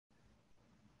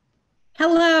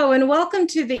Hello and welcome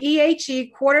to the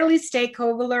EHE Quarterly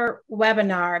Stakeholder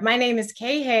webinar. My name is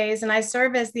Kay Hayes and I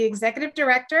serve as the Executive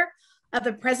Director of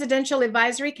the Presidential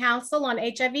Advisory Council on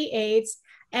HIV/AIDS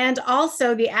and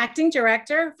also the Acting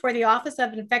Director for the Office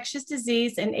of Infectious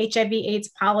Disease and HIV/AIDS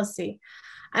Policy.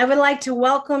 I would like to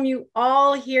welcome you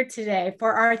all here today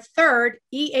for our third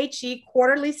EHE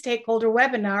Quarterly Stakeholder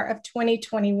webinar of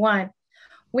 2021.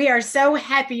 We are so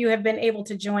happy you have been able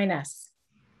to join us.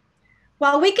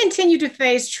 While we continue to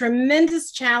face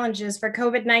tremendous challenges for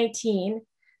COVID-19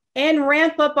 and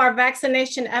ramp up our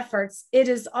vaccination efforts, it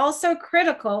is also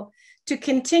critical to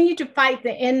continue to fight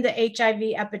the End the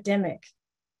HIV epidemic,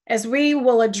 as we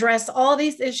will address all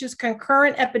these issues: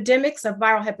 concurrent epidemics of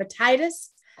viral hepatitis,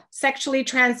 sexually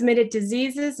transmitted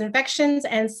diseases, infections,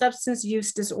 and substance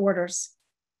use disorders.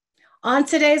 On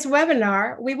today's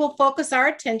webinar, we will focus our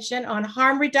attention on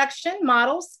harm reduction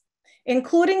models,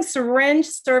 including Syringe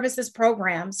Services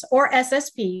Programs, or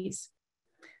SSPs.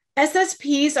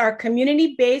 SSPs are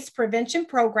community-based prevention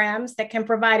programs that can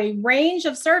provide a range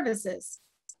of services,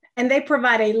 and they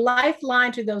provide a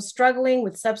lifeline to those struggling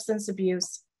with substance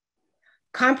abuse.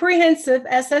 Comprehensive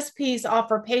SSPs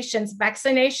offer patients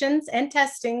vaccinations and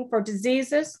testing for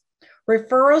diseases,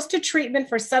 referrals to treatment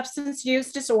for substance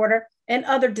use disorder and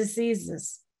other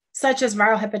diseases, such as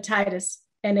viral hepatitis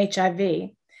and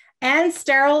HIV, and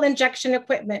sterile injection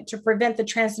equipment to prevent the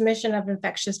transmission of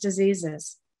infectious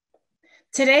diseases.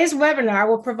 Today's webinar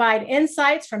will provide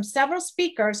insights from several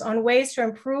speakers on ways to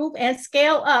improve and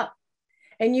scale up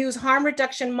and use harm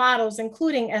reduction models,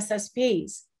 including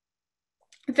SSPs.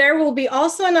 There will be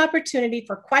also an opportunity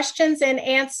for questions and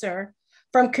answer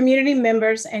from community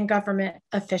members and government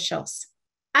officials.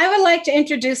 I would like to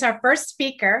introduce our first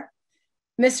speaker,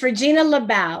 Ms. Regina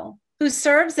LaBelle, who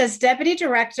serves as Deputy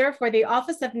Director for the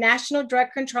Office of National Drug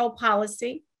Control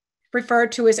Policy,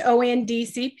 referred to as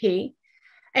ONDCP,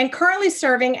 and currently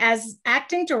serving as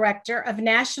Acting Director of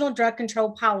National Drug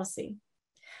Control Policy.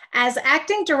 As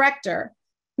Acting Director,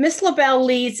 Ms. LaBelle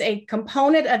leads a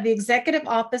component of the Executive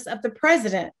Office of the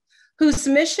President, whose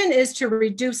mission is to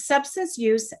reduce substance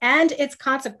use and its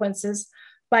consequences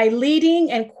by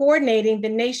leading and coordinating the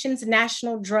nation's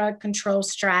national drug control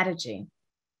strategy.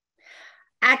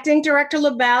 Acting Director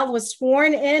LaBelle was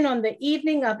sworn in on the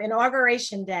evening of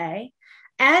Inauguration Day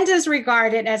and is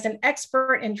regarded as an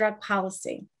expert in drug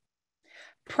policy.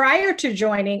 Prior to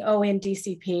joining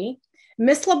ONDCP,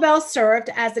 Ms. LaBelle served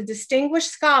as a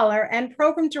distinguished scholar and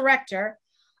program director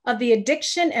of the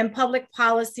Addiction and Public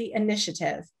Policy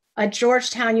Initiative at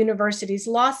Georgetown University's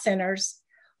Law Center's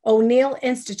O'Neill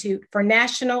Institute for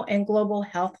National and Global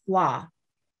Health Law.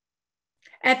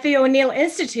 At the O'Neill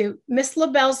Institute, Ms.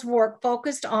 LaBelle's work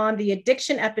focused on the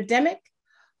addiction epidemic,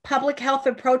 public health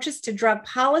approaches to drug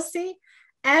policy,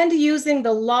 and using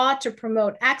the law to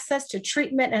promote access to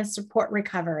treatment and support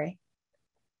recovery.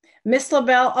 Ms.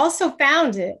 LaBelle also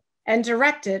founded and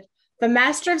directed the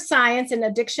Master of Science in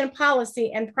Addiction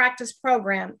Policy and Practice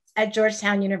program at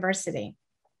Georgetown University.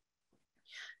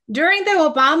 During the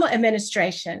Obama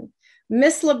administration,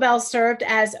 Ms. LaBelle served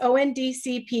as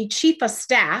ONDCP Chief of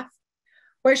Staff,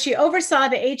 where she oversaw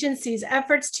the agency's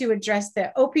efforts to address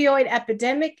the opioid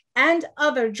epidemic and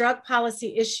other drug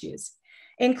policy issues,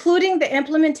 including the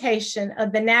implementation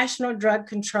of the National Drug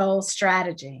Control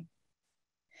Strategy.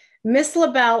 Ms.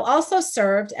 LaBelle also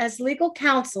served as legal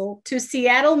counsel to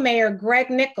Seattle Mayor Greg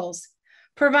Nichols,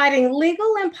 providing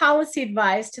legal and policy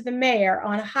advice to the mayor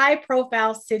on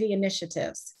high-profile city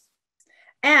initiatives.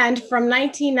 And from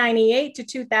 1998 to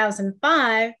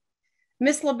 2005,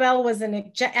 Ms. LaBelle was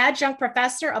an adjunct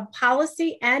professor of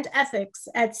policy and ethics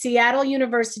at Seattle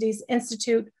University's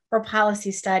Institute for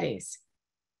Policy Studies.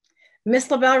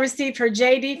 Ms. LaBelle received her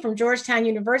JD from Georgetown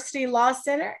University Law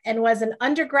Center and was an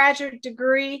undergraduate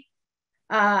degree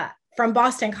from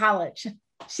Boston College.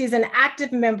 She's an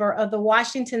active member of the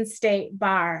Washington State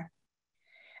Bar.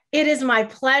 It is my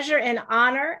pleasure and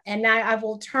honor, and now I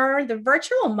will turn the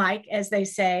virtual mic, as they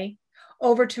say,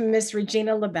 over to Ms.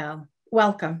 Regina LaBelle.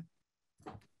 Welcome.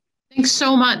 Thanks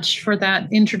so much for that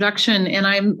introduction. And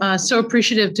I'm so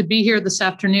appreciative to be here this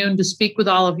afternoon to speak with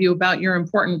all of you about your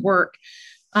important work.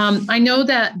 I know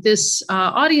that this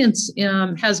audience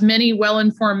has many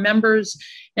well-informed members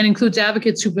and includes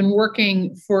advocates who've been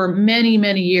working for many,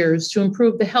 many years to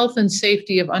improve the health and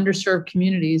safety of underserved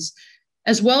communities,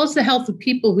 as well as the health of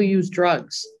people who use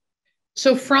drugs.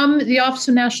 So from the Office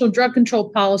of National Drug Control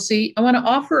Policy, I want to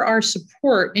offer our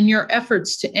support in your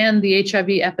efforts to end the HIV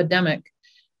epidemic,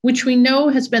 which we know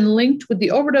has been linked with the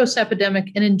overdose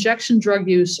epidemic and injection drug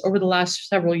use over the last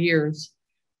several years.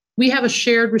 We have a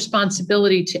shared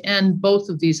responsibility to end both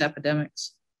of these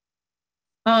epidemics.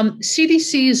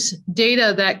 CDC's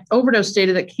overdose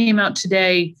data that came out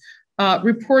today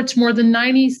reports more than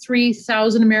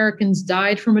 93,000 Americans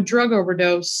died from a drug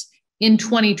overdose in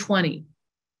 2020.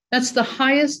 That's the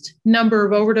highest number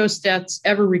of overdose deaths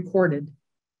ever recorded.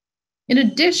 In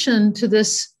addition to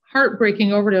this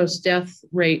heartbreaking overdose death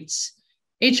rates,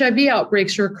 HIV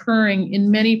outbreaks are occurring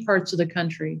in many parts of the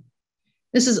country.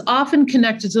 This is often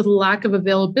connected to the lack of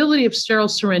availability of sterile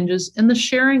syringes and the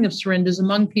sharing of syringes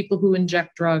among people who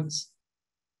inject drugs.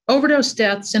 Overdose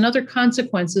deaths and other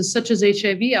consequences, such as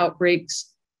HIV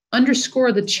outbreaks,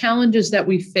 underscore the challenges that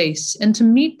we face. And to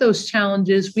meet those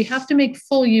challenges, we have to make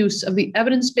full use of the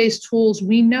evidence-based tools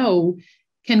we know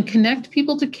can connect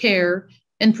people to care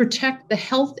and protect the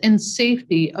health and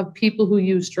safety of people who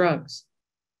use drugs.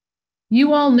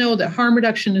 You all know that harm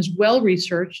reduction is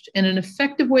well-researched and an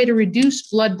effective way to reduce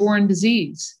blood-borne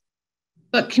disease.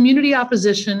 But community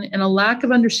opposition and a lack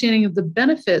of understanding of the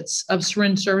benefits of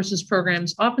syringe services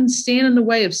programs often stand in the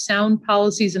way of sound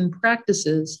policies and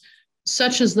practices,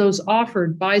 such as those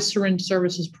offered by syringe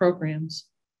services programs.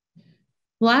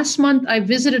 Last month, I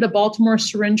visited a Baltimore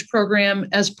syringe program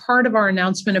as part of our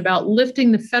announcement about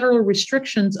lifting the federal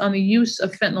restrictions on the use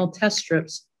of fentanyl test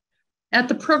strips. At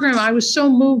the program, I was so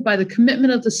moved by the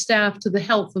commitment of the staff to the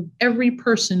health of every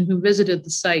person who visited the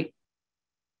site.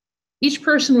 Each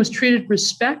person was treated with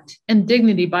respect and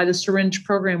dignity by the syringe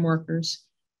program workers.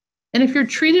 And if you're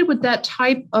treated with that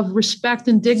type of respect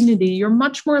and dignity, you're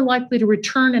much more likely to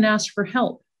return and ask for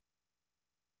help.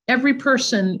 Every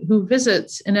person who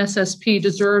visits an SSP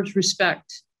deserves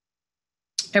respect.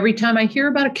 Every time I hear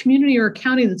about a community or a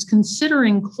county that's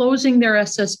considering closing their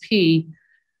SSP,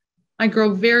 I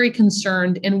grow very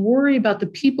concerned and worry about the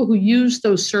people who use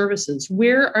those services.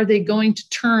 Where are they going to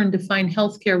turn to find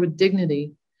healthcare with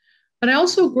dignity? But I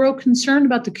also grow concerned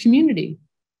about the community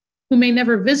who may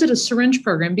never visit a syringe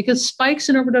program because spikes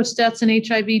in overdose deaths and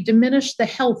HIV diminish the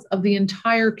health of the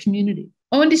entire community.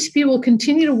 ONDCP will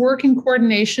continue to work in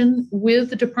coordination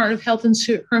with the Department of Health and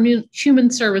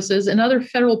Human Services and other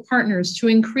federal partners to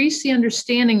increase the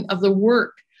understanding of the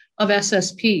work of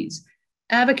SSPs,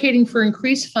 advocating for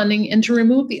increased funding and to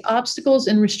remove the obstacles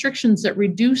and restrictions that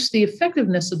reduce the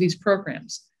effectiveness of these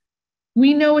programs.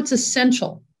 We know it's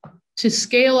essential to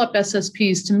scale up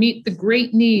SSPs to meet the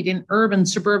great need in urban,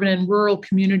 suburban, and rural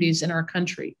communities in our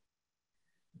country.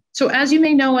 So as you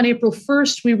may know, on April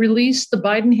 1st, we released the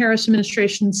Biden-Harris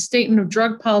administration's Statement of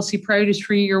Drug Policy Priorities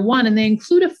for Year One, and they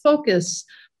include a focus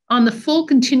on the full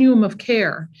continuum of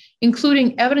care,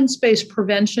 including evidence-based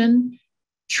prevention,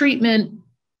 treatment,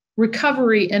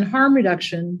 recovery, and harm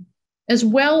reduction, as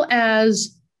well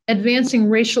as advancing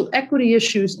racial equity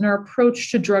issues in our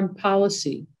approach to drug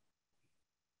policy.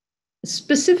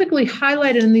 Specifically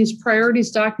highlighted in these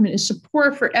priorities document is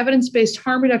support for evidence-based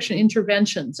harm reduction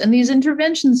interventions. And these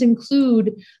interventions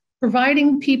include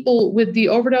providing people with the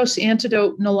overdose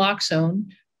antidote naloxone,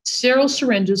 sterile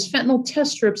syringes, fentanyl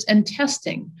test strips, and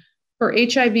testing for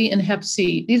HIV and Hep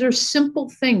C. These are simple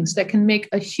things that can make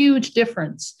a huge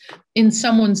difference in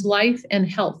someone's life and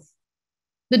health.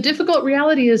 The difficult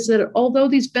reality is that although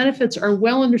these benefits are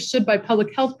well understood by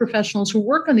public health professionals who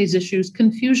work on these issues,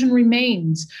 confusion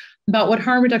remains about what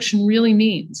harm reduction really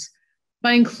means.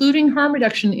 By including harm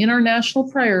reduction in our national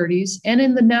priorities and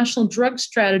in the national drug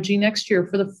strategy next year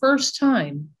for the first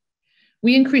time,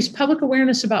 we increase public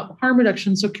awareness about harm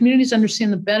reduction so communities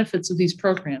understand the benefits of these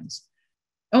programs.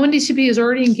 ONDCP is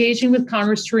already engaging with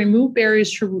Congress to remove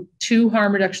barriers to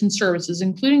harm reduction services,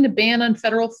 including the ban on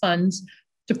federal funds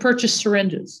to purchase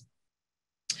syringes.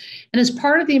 And as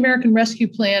part of the American Rescue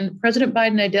Plan, President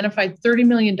Biden identified $30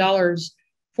 million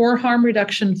for harm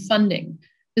reduction funding.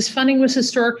 This funding was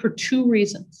historic for two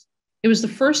reasons. It was the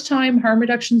first time harm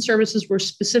reduction services were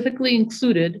specifically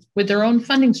included with their own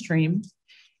funding stream,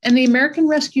 and the American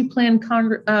Rescue Plan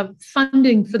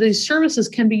funding for these services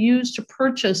can be used to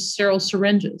purchase sterile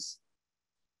syringes.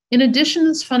 In addition to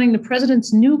this funding, the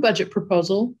president's new budget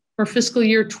proposal for fiscal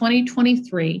year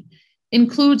 2023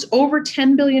 includes over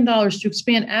 $10 billion to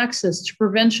expand access to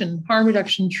prevention, harm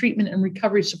reduction, treatment, and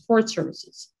recovery support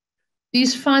services.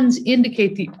 These funds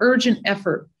indicate the urgent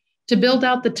effort to build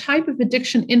out the type of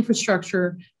addiction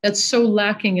infrastructure that's so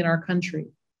lacking in our country.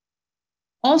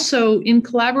 Also, in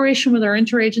collaboration with our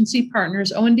interagency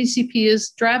partners, ONDCP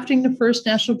is drafting the first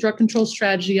national drug control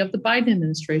strategy of the Biden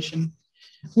administration,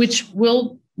 which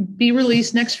will be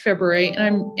released next February.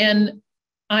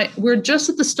 We're just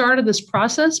at the start of this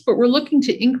process, but we're looking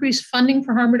to increase funding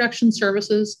for harm reduction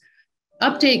services,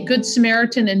 update Good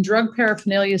Samaritan and drug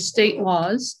paraphernalia state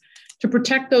laws to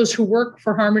protect those who work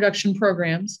for harm reduction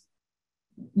programs.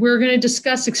 We're going to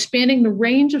discuss expanding the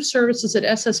range of services that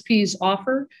SSPs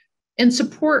offer and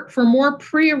support for more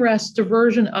pre-arrest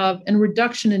diversion of and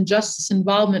reduction in justice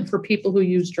involvement for people who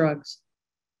use drugs.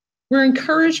 We're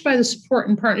encouraged by the support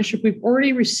and partnership we've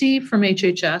already received from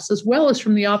HHS, as well as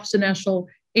from the Office of National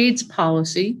AIDS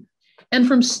Policy, and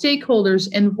from stakeholders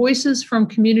and voices from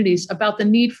communities about the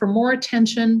need for more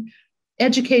attention,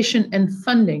 education, and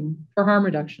funding for harm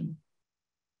reduction.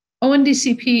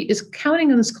 ONDCP is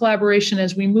counting on this collaboration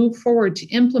as we move forward to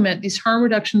implement these harm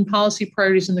reduction policy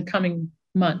priorities in the coming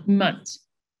months.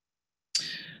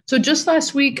 So just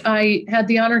last week, I had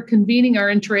the honor of convening our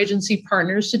interagency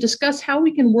partners to discuss how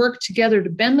we can work together to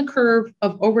bend the curve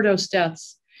of overdose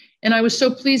deaths. And I was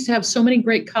so pleased to have so many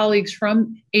great colleagues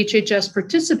from HHS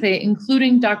participate,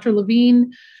 including Dr.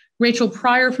 Levine, Rachel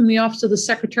Pryor from the Office of the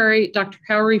Secretary, Dr.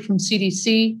 Cowrie from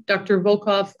CDC, Dr.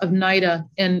 Volkov of NIDA,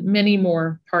 and many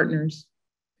more partners.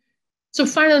 So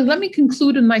finally, let me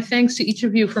conclude with my thanks to each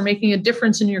of you for making a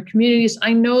difference in your communities.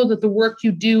 I know that the work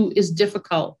you do is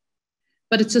difficult,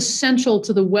 but it's essential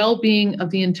to the well-being of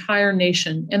the entire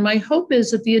nation. And my hope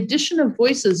is that the addition of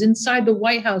voices inside the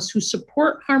White House who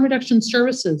support harm reduction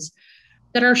services,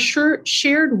 that our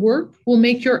shared work will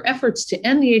make your efforts to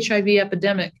end the HIV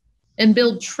epidemic and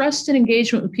build trust and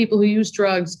engagement with people who use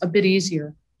drugs a bit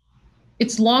easier.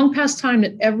 It's long past time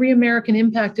that every American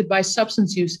impacted by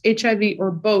substance use, HIV, or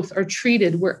both are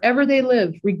treated wherever they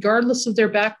live, regardless of their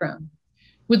background,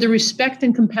 with the respect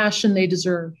and compassion they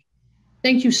deserve.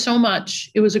 Thank you so much.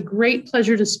 It was a great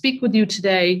pleasure to speak with you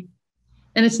today.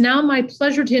 And it's now my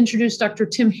pleasure to introduce Dr.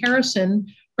 Tim Harrison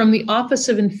from the Office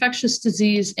of Infectious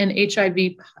Disease and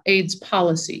HIV/AIDS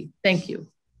Policy. Thank you.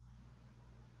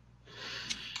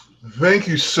 Thank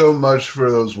you so much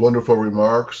for those wonderful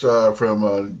remarks from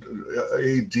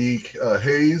A.D.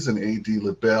 Hayes and A.D.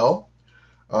 LaBelle.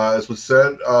 As was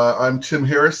said, I'm Tim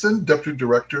Harrison, Deputy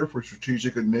Director for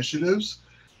Strategic Initiatives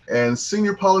and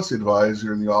Senior Policy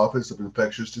Advisor in the Office of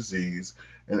Infectious Disease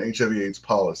and HIV/AIDS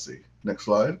Policy. Next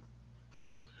slide.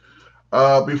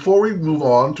 Before we move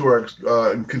on to our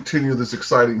and continue this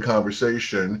exciting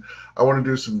conversation, I want to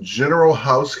do some general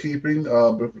housekeeping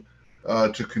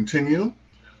to continue.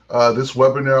 This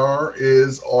webinar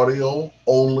is audio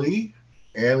only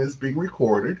and is being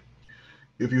recorded.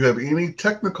 If you have any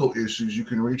technical issues, you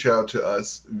can reach out to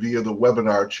us via the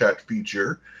webinar chat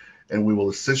feature, and we will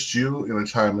assist you in a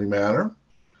timely manner.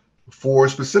 For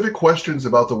specific questions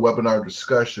about the webinar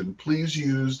discussion, please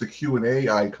use the Q&A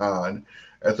icon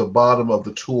at the bottom of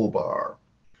the toolbar.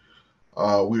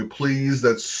 We're pleased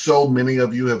that so many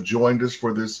of you have joined us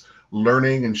for this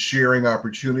learning and sharing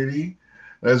opportunity.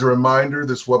 As a reminder,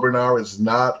 this webinar is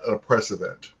not a press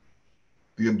event.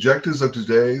 The objectives of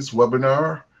today's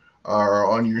webinar are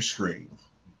on your screen.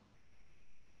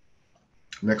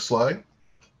 Next slide.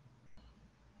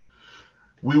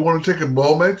 We want to take a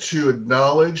moment to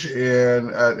acknowledge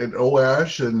and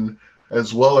OASH, and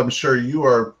as well, I'm sure you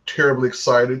are terribly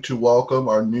excited to welcome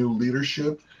our new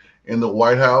leadership in the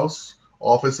White House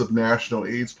Office of National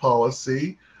AIDS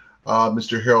Policy,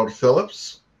 Mr. Harold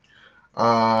Phillips.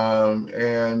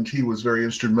 And he was very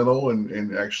instrumental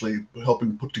in actually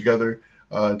helping put together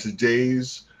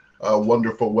today's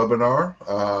wonderful webinar.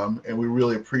 And we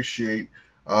really appreciate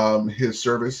his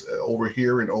service over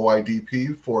here in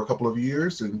OIDP for a couple of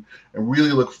years, and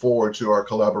really look forward to our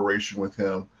collaboration with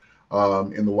him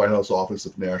in the White House Office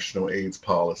of National AIDS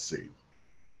Policy.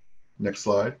 Next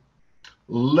slide.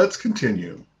 Let's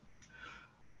continue.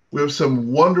 We have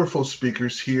some wonderful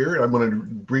speakers here. I'm going to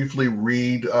briefly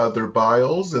read their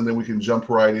bios, and then we can jump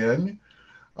right in.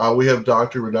 We have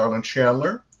Dr. Radonna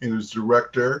Chandler, who's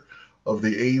Director of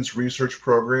the AIDS Research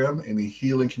Program in the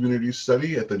Healing Community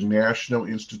Study at the National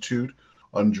Institute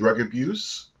on Drug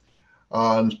Abuse,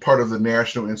 part of the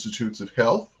National Institutes of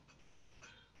Health.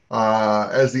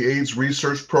 As the AIDS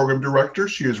Research Program Director,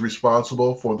 she is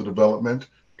responsible for the development,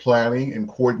 planning, and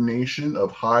coordination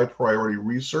of high priority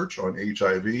research on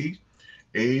HIV,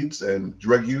 AIDS, and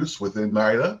drug use within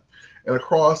NIDA and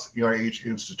across NIH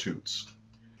institutes.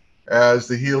 As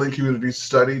the Healing Community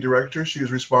Study Director, she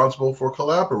is responsible for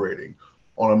collaborating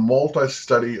on a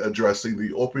multi-study addressing the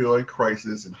opioid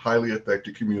crisis in highly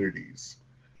affected communities.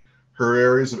 Her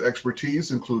areas of expertise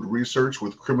include research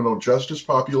with criminal justice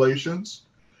populations,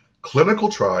 clinical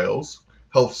trials,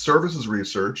 health services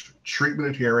research, treatment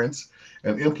adherence,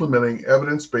 and implementing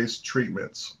evidence-based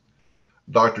treatments.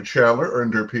 Dr. Chandler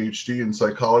earned her PhD in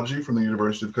psychology from the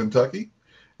University of Kentucky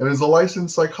and is a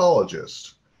licensed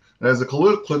psychologist. And as a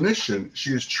clinician,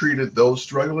 she has treated those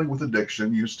struggling with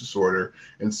addiction, use disorder,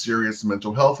 and serious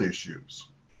mental health issues.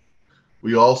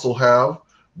 We also have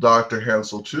Dr.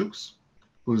 Hansel Tukes,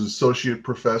 who is Associate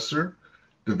Professor,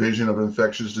 Division of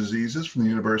Infectious Diseases from the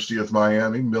University of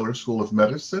Miami Miller School of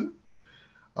Medicine.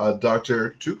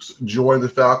 Dr. Tukes joined the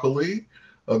Faculty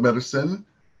of Medicine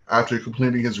after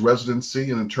completing his residency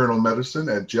in internal medicine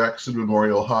at Jackson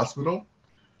Memorial Hospital.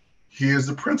 He is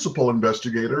the principal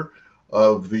investigator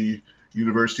of the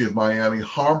University of Miami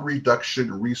Harm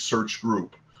Reduction Research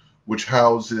Group, which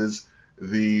houses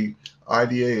the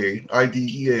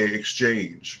IDEA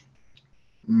exchange,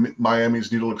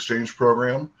 Miami's needle exchange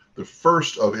program, the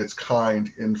first of its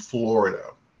kind in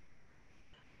Florida.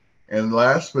 And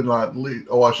last but not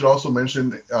least, I should also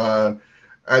mention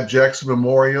at Jackson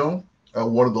Memorial,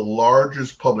 one of the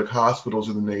largest public hospitals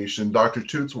in the nation, Dr.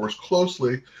 Toots works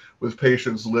closely with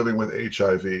patients living with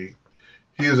HIV.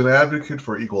 He is an advocate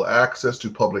for equal access to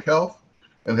public health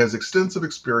and has extensive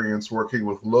experience working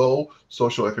with low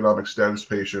socioeconomic status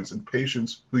patients and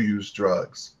patients who use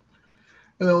drugs.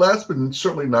 And then last but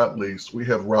certainly not least, we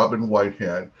have Robin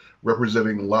Whitehead,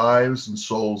 representing Lives and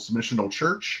Souls Missional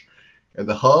Church and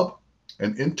the Hub,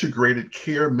 an integrated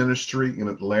care ministry in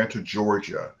Atlanta,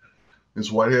 Georgia.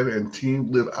 Ms. Whitehead and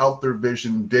team live out their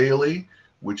vision daily,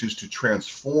 which is to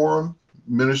transform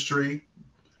ministry,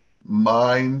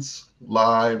 minds,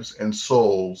 lives, and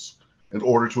souls in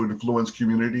order to influence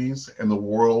communities and the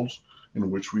world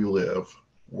in which we live,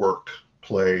 work,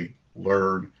 play,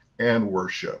 learn, and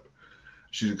worship.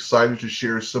 She's excited to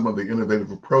share some of the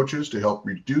innovative approaches to help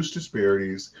reduce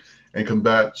disparities and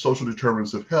combat social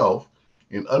determinants of health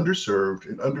in underserved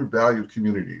and undervalued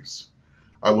communities.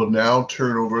 I will now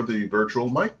turn over the virtual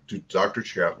mic to Dr.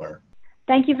 Chandler.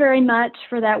 Thank you very much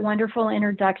for that wonderful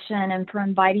introduction and for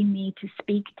inviting me to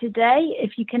speak today.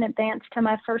 If you can advance to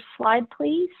my first slide,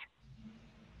 please.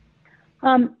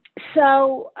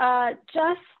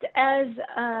 Just as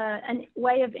a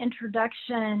way of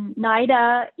introduction,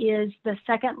 NIDA is the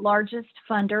second largest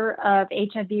funder of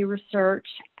HIV research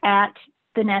at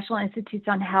the National Institutes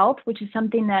on Health, which is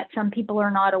something that some people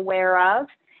are not aware of.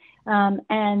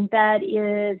 And that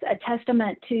is a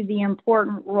testament to the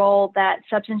important role that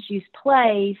substance use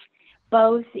plays,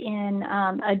 both in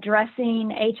addressing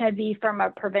HIV from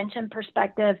a prevention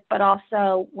perspective, but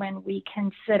also when we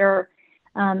consider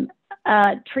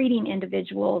treating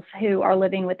individuals who are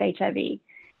living with HIV.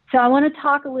 So I want to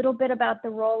talk a little bit about the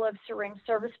role of syringe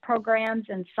service programs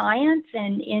and science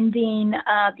in ending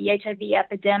the HIV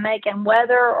epidemic and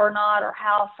whether or not or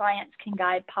how science can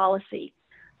guide policy.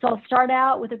 So I'll start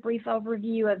out with a brief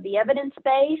overview of the evidence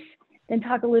base, then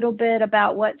talk a little bit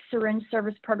about what syringe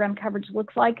service program coverage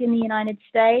looks like in the United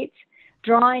States,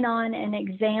 drawing on an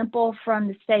example from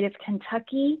the state of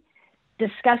Kentucky,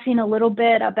 discussing a little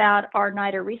bit about our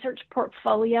NIDA research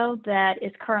portfolio that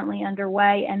is currently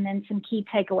underway, and then some key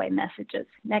takeaway messages.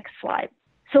 Next slide.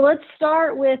 So let's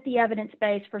start with the evidence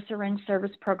base for syringe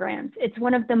service programs. It's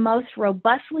one of the most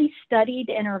robustly studied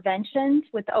interventions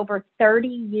with over 30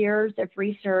 years of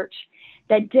research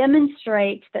that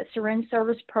demonstrates that syringe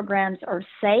service programs are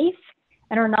safe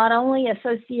and are not only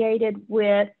associated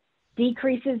with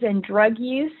decreases in drug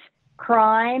use,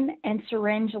 crime, and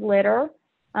syringe litter,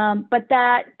 but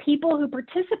that people who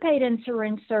participate in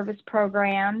syringe service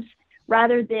programs,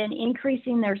 rather than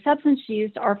increasing their substance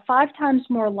use, are 5 times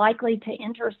more likely to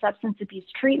enter substance abuse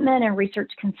treatment, and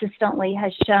research consistently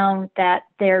has shown that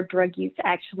their drug use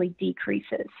actually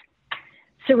decreases.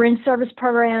 Syringe service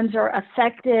programs are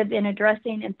effective in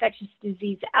addressing infectious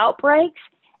disease outbreaks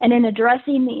and in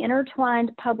addressing the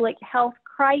intertwined public health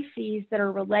crises that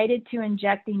are related to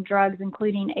injecting drugs,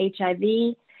 including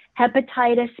HIV,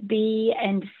 hepatitis B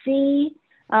and C,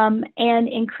 and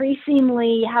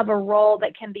increasingly have a role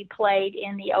that can be played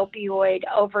in the opioid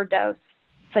overdose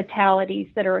fatalities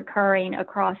that are occurring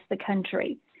across the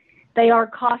country. They are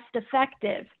cost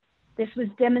effective. This was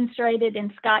demonstrated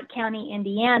in Scott County,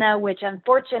 Indiana, which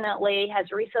unfortunately has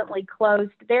recently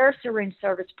closed their syringe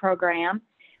service program,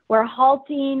 where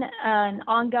halting an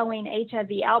ongoing HIV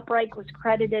outbreak was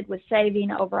credited with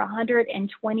saving over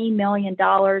 $120 million in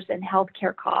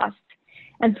healthcare costs.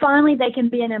 And finally, they can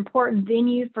be an important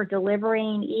venue for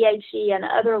delivering EHE and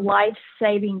other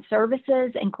life-saving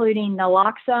services, including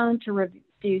naloxone to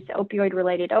reduce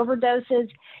opioid-related overdoses,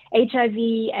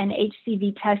 HIV and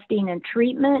HCV testing and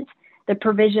treatment, the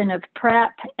provision of PrEP,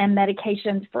 and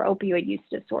medications for opioid use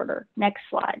disorder. Next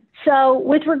slide. So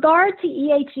with regard to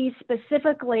EHE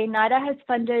specifically, NIDA has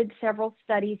funded several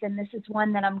studies, and this is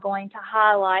one that I'm going to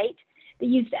highlight. They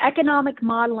used economic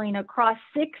modeling across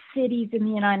 6 cities in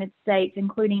the United States,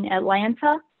 including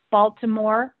Atlanta,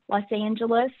 Baltimore, Los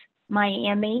Angeles,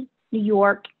 Miami, New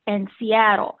York, and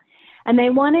Seattle. And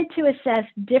they wanted to assess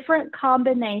different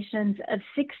combinations of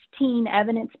 16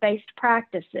 evidence-based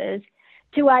practices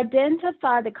to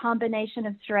identify the combination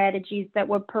of strategies that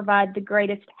would provide the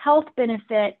greatest health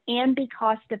benefit and be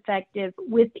cost effective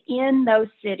within those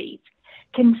cities,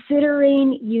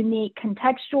 considering unique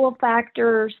contextual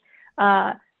factors,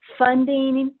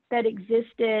 funding that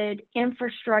existed,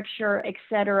 infrastructure, et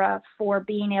cetera, for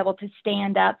being able to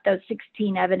stand up those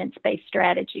 16 evidence-based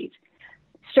strategies.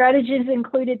 Strategies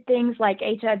included things like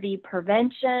HIV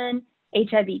prevention,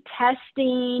 HIV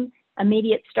testing,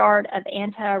 immediate start of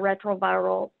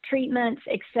antiretroviral treatments,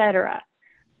 et cetera.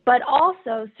 But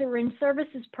also, syringe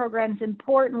services programs,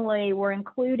 importantly, were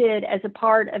included as a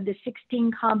part of the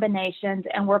 16 combinations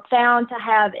and were found to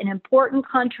have an important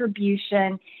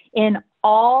contribution in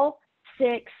all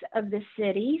 6 of the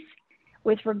cities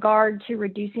with regard to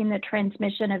reducing the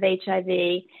transmission of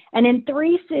HIV, and in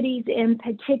 3 cities in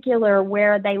particular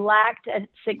where they lacked a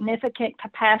significant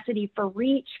capacity for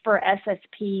reach for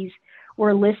SSPs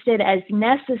were listed as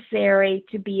necessary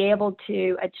to be able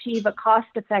to achieve a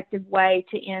cost-effective way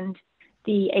to end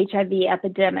the HIV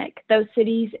epidemic. Those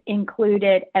cities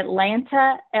included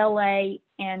Atlanta, LA,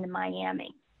 and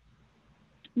Miami.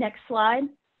 Next slide.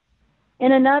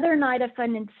 In another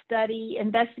NIDA-funded study,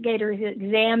 investigators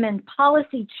examined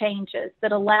policy changes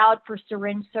that allowed for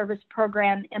syringe service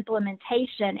program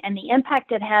implementation and the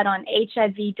impact it had on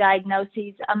HIV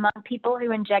diagnoses among people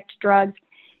who inject drugs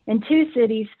in 2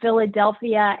 cities,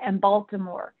 Philadelphia and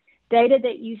Baltimore. Data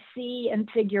that you see in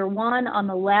Figure 1 on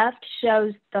the left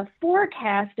shows the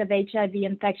forecast of HIV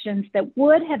infections that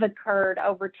would have occurred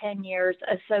over 10 years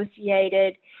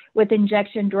associated with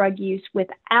injection drug use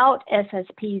without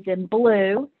SSPs in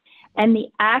blue, and the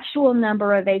actual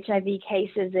number of HIV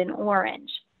cases in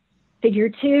orange. Figure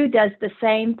 2 does the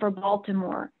same for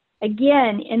Baltimore.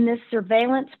 Again, in this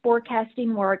surveillance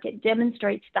forecasting work, it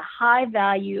demonstrates the high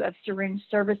value of syringe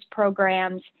service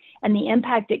programs and the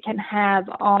impact it can have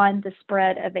on the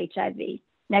spread of HIV.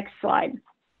 Next slide.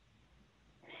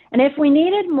 And if we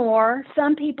needed more,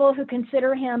 some people who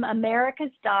consider him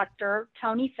America's doctor,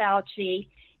 Tony Fauci,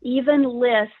 even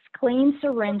lists clean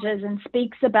syringes and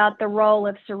speaks about the role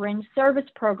of syringe service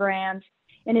programs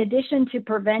in addition to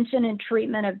prevention and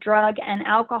treatment of drug and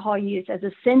alcohol use as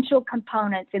essential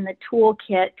components in the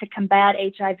toolkit to combat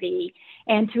HIV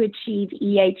and to achieve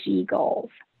EHE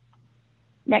goals.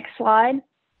 Next slide.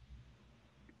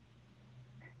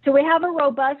 So we have a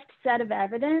robust set of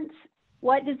evidence.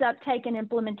 What does uptake and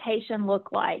implementation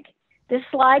look like? This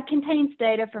slide contains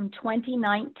data from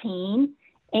 2019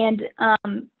 and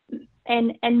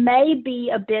may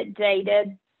be a bit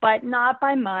dated, but not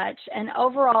by much, and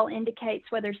overall indicates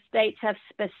whether states have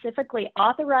specifically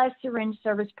authorized syringe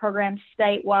service programs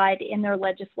statewide in their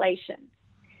legislation.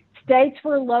 States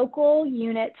where local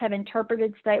units have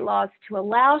interpreted state laws to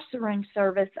allow syringe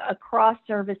service across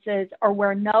services or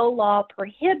where no law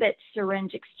prohibits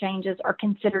syringe exchanges are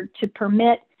considered to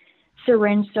permit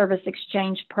syringe service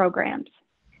exchange programs.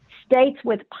 States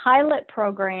with pilot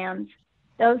programs,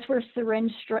 those where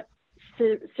syringe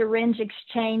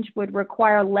exchange would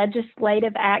require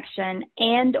legislative action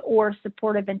and or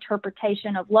supportive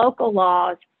interpretation of local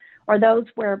laws, or those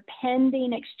where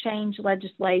pending exchange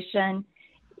legislation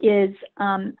is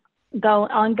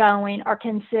ongoing, are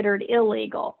considered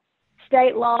illegal.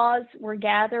 State laws were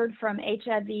gathered from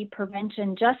HIV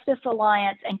Prevention Justice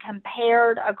Alliance and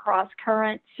compared across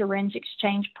current syringe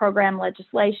exchange program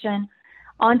legislation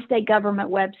on state government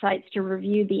websites to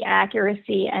review the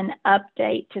accuracy and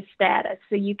update to status.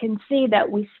 So you can see that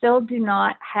we still do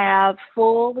not have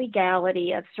full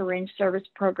legality of syringe service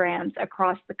programs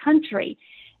across the country.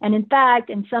 And in fact,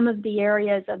 in some of the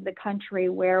areas of the country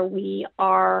where we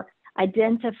are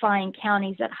identifying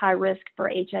counties at high risk for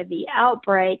HIV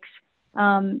outbreaks,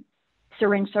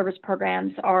 syringe service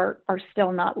programs are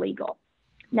still not legal.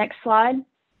 Next slide.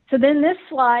 So then this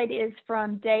slide is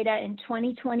from data in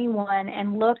 2021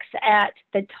 and looks at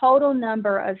the total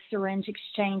number of syringe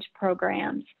exchange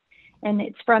programs. And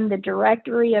it's from the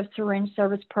Directory of Syringe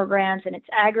Service Programs, and it's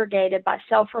aggregated by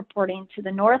self-reporting to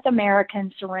the North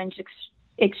American Syringe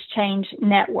Exchange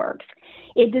Networks.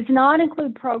 It does not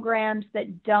include programs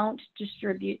that don't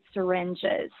distribute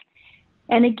syringes.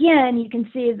 And again, you can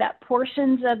see that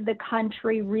portions of the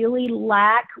country really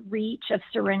lack reach of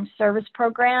syringe service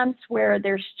programs where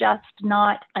there's just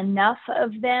not enough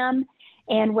of them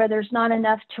and where there's not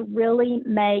enough to really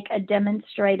make a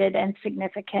demonstrated and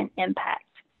significant impact.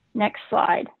 Next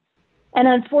slide. And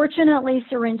unfortunately,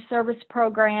 syringe service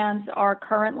programs are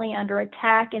currently under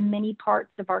attack in many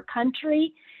parts of our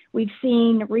country. We've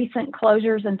seen recent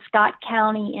closures in Scott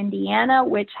County, Indiana,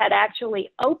 which had actually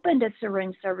opened a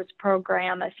syringe service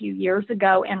program a few years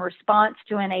ago in response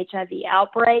to an HIV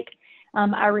outbreak.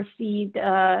 I received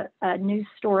a news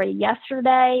story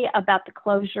yesterday about the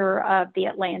closure of the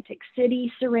Atlantic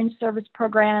City Syringe Service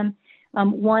Program,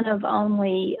 one of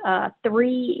only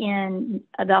 3 in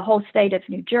the whole state of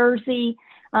New Jersey.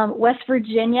 West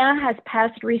Virginia has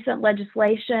passed recent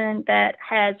legislation that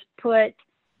has put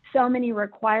so many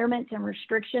requirements and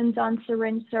restrictions on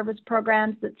syringe service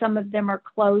programs that some of them are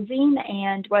closing,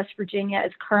 and West Virginia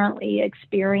is currently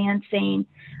experiencing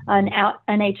an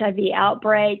HIV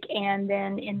outbreak, and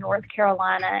then in North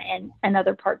Carolina and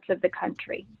other parts of the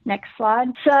country. Next slide.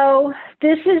 So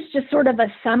this is just sort of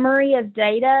a summary of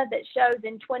data that shows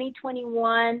in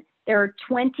 2021, there are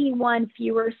 21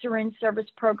 fewer syringe service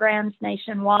programs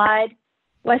nationwide.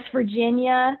 West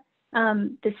Virginia,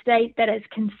 the state that is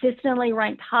consistently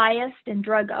ranked highest in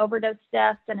drug overdose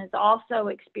deaths and is also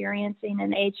experiencing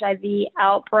an HIV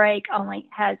outbreak, only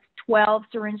has 12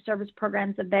 syringe service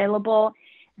programs available.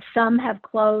 Some have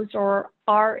closed or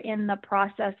are in the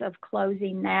process of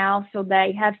closing now, so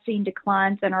they have seen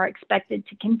declines and are expected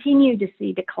to continue to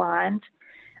see declines.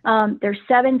 There's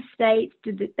 7 states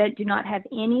that do not have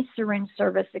any syringe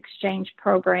service exchange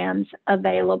programs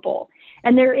available.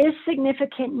 And there is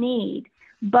significant need,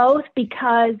 both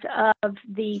because of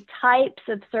the types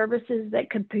of services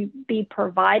that could be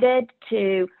provided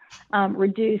to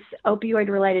reduce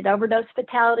opioid-related overdose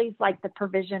fatalities, like the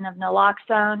provision of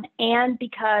naloxone, and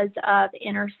because of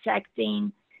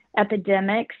intersecting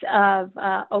epidemics of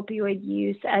opioid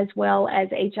use, as well as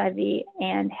HIV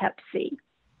and Hep C.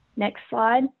 Next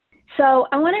slide. So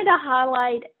I wanted to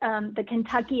highlight the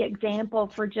Kentucky example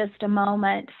for just a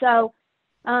moment. So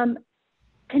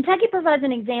Kentucky provides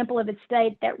an example of a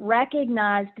state that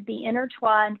recognized the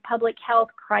intertwined public health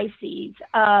crises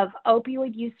of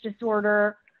opioid use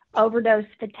disorder, overdose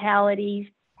fatalities,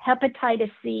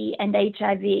 hepatitis C, and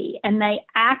HIV, and they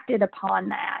acted upon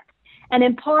that. And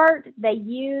in part, they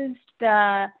used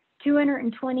the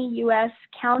 220 U.S.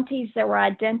 counties that were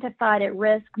identified at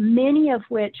risk, many of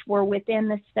which were within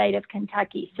the state of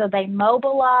Kentucky. So they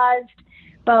mobilized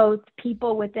both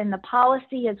people within the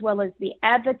policy as well as the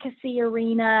advocacy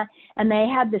arena, and they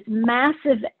had this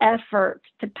massive effort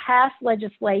to pass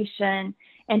legislation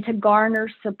and to garner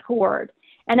support.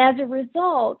 And as a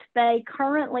result, they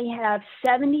currently have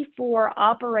 74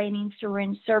 operating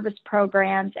syringe service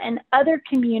programs and other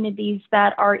communities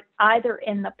that are either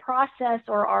in the process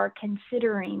or are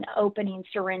considering opening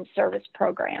syringe service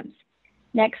programs.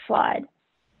 Next slide.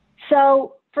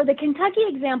 So for the Kentucky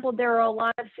example, there are a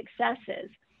lot of successes.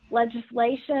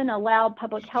 Legislation allowed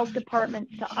public health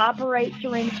departments to operate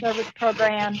syringe service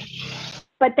programs,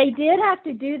 but they did have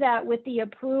to do that with the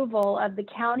approval of the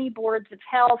county boards of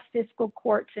health, fiscal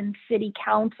courts, and city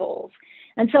councils.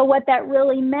 And so what that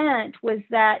really meant was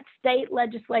that state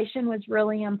legislation was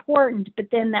really important, but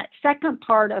then that second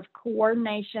part of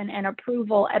coordination and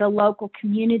approval at a local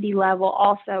community level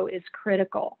also is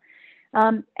critical.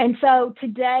 And so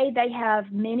today they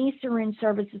have many syringe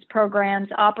services programs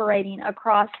operating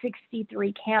across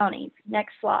 63 counties.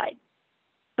 Next slide.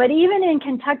 But even in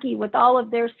Kentucky, with all of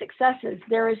their successes,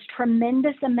 there is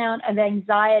tremendous amount of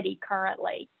anxiety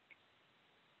currently.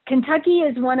 Kentucky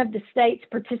is one of the states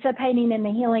participating in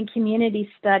the Healing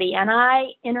Community Study, and I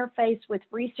interface with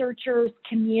researchers,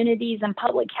 communities, and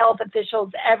public health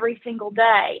officials every single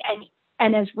day.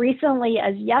 And as recently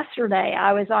as yesterday,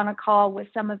 I was on a call with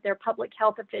some of their public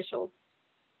health officials,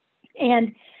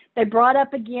 and they brought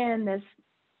up again this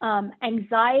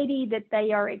anxiety that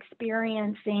they are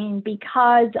experiencing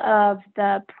because of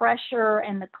the pressure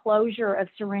and the closure of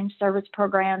syringe service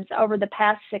programs over the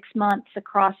past 6 months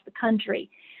across the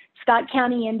country. Scott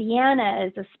County, Indiana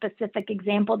is a specific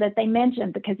example that they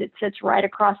mentioned because it sits right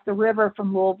across the river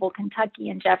from Louisville, Kentucky,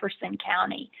 and Jefferson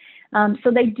County.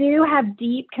 So they do have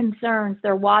deep concerns.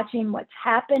 They're watching what's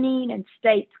happening in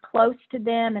states close to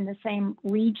them in the same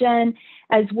region,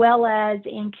 as well as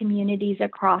in communities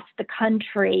across the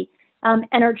country, and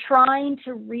are trying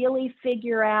to really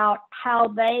figure out how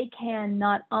they can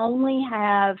not only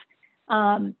have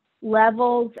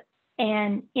levels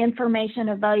and information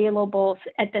available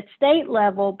at the state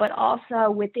level, but also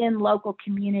within local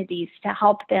communities to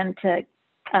help them to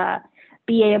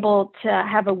be able to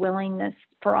have a willingness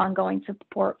for ongoing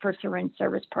support for syringe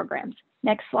service programs.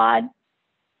 Next slide.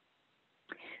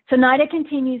 So NIDA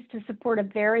continues to support a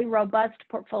very robust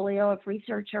portfolio of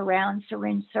research around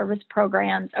syringe service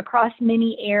programs across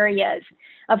many areas.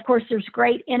 Of course, there's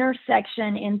great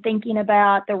intersection in thinking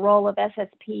about the role of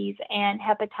SSPs and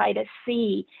hepatitis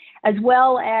C, as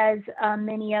well as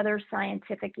many other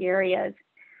scientific areas.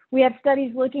 We have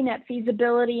studies looking at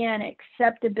feasibility and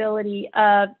acceptability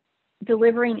of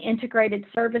delivering integrated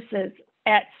services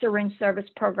at Syringe Service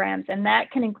Programs, and that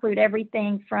can include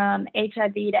everything from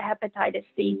HIV to hepatitis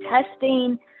C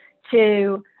testing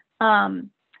to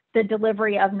the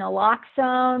delivery of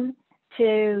naloxone,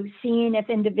 to seeing if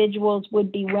individuals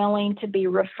would be willing to be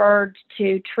referred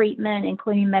to treatment,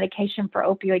 including medication for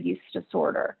opioid use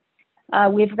disorder.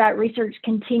 We've got research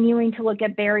continuing to look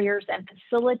at barriers and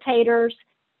facilitators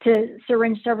to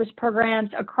Syringe Service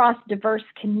Programs across diverse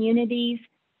communities.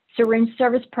 Syringe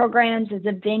Service Programs is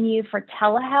a venue for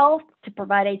telehealth to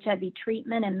provide HIV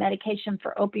treatment and medication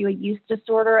for opioid use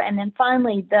disorder. And then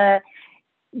finally, the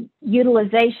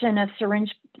utilization of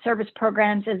Syringe Service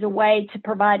Programs as a way to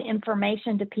provide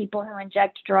information to people who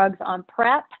inject drugs on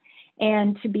PrEP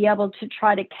and to be able to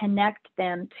try to connect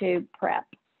them to PrEP.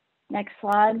 Next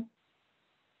slide.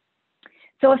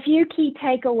 So a few key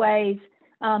takeaways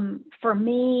for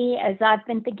me as I've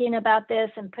been thinking about this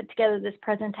and put together this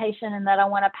presentation, and that I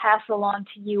want to pass along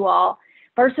to you all.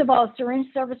 First of all, Syringe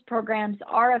Service Programs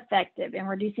are effective in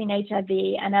reducing HIV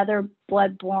and other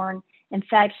bloodborne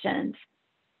infections.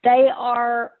 They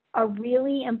are a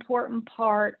really important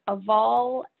part of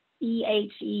all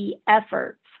EHE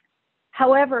efforts.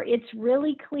 However, it's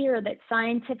really clear that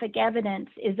scientific evidence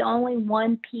is only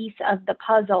one piece of the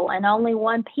puzzle and only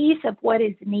one piece of what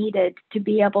is needed to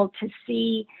be able to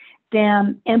see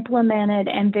them implemented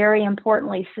and, very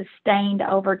importantly, sustained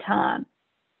over time.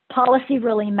 Policy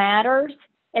really matters.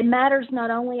 It matters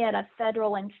not only at a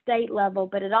federal and state level,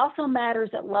 but it also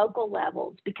matters at local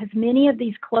levels, because many of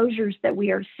these closures that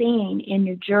we are seeing in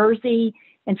New Jersey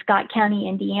and Scott County,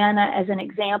 Indiana, as an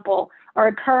example, are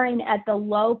occurring at the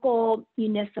local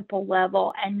municipal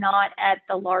level and not at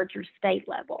the larger state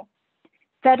level.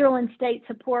 Federal and state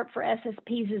support for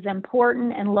SSPs is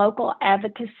important, and local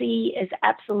advocacy is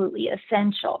absolutely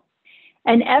essential.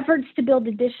 And efforts to build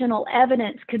additional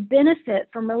evidence could benefit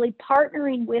from really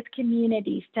partnering with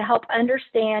communities to help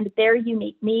understand their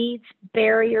unique needs,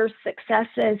 barriers,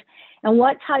 successes, and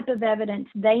what type of evidence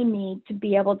they need to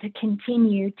be able to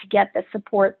continue to get the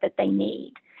support that they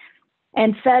need.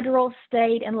 And federal,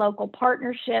 state, and local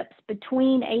partnerships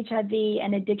between HIV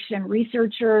and addiction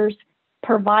researchers,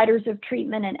 providers of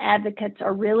treatment, and advocates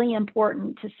are really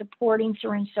important to supporting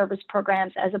Syringe Service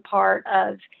Programs as a part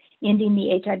of ending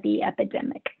the HIV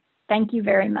epidemic. Thank you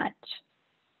very much.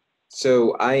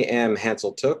 So I am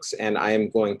Hansel Tooks, and I am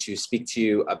going to speak to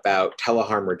you about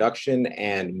teleharm reduction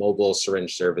and mobile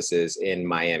syringe services in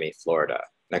Miami, Florida.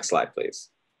 Next slide,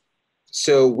 please.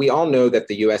 So we all know that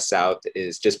the US South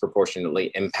is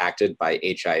disproportionately impacted by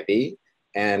HIV,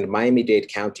 and Miami-Dade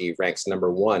County ranks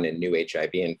 #1 in new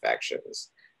HIV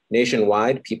infections.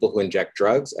 Nationwide, people who inject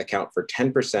drugs account for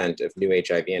 10% of new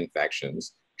HIV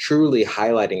infections, truly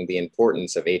highlighting the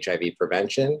importance of HIV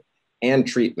prevention and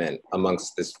treatment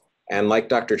amongst this. And like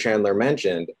Dr. Chandler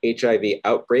mentioned, HIV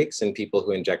outbreaks in people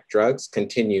who inject drugs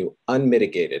continue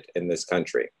unmitigated in this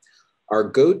country. Our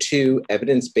go-to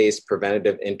evidence-based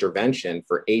preventative intervention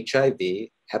for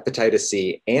HIV, hepatitis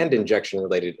C, and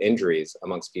injection-related injuries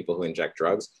amongst people who inject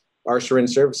drugs are Syringe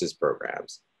Services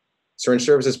Programs. Syringe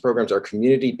Services Programs are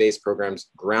community-based programs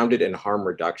grounded in harm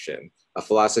reduction, a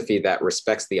philosophy that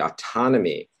respects the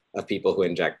autonomy of people who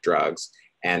inject drugs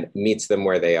and meets them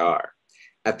where they are.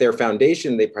 At their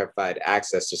foundation, they provide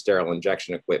access to sterile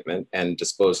injection equipment and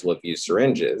disposal of used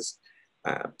syringes.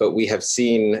 But we have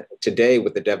seen today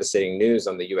with the devastating news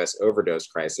on the US overdose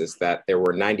crisis that there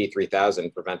were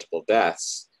 93,000 preventable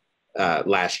deaths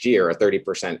last year, a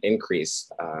 30% increase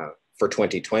for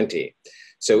 2020.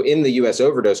 So in the US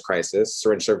overdose crisis,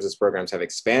 Syringe Services Programs have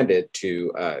expanded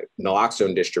to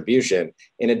naloxone distribution,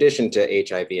 in addition to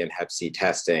HIV and Hep C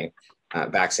testing,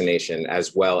 vaccination,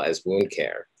 as well as wound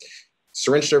care.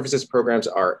 Syringe Services Programs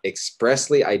are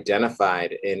expressly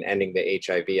identified in ending the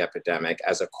HIV epidemic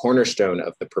as a cornerstone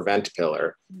of the prevent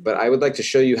pillar, but I would like to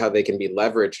show you how they can be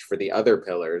leveraged for the other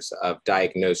pillars of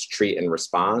diagnose, treat, and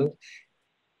respond.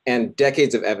 And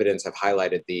decades of evidence have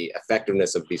highlighted the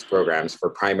effectiveness of these programs for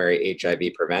primary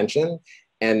HIV prevention.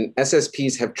 And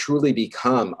SSPs have truly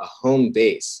become a home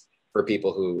base for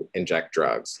people who inject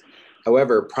drugs.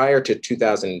 However, prior to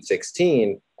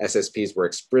 2016, SSPs were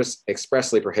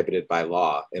expressly prohibited by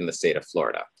law in the state of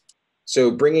Florida.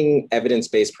 So bringing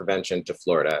evidence-based prevention to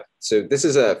Florida. So this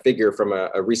is a figure from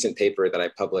a recent paper that I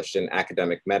published in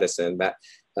Academic Medicine that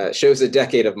shows a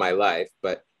decade of my life,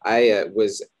 but I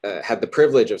had the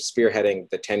privilege of spearheading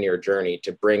the 10-year journey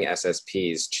to bring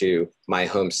SSPs to my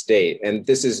home state. And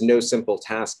this is no simple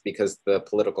task because the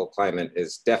political climate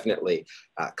is definitely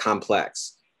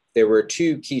complex. There were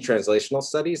 2 key translational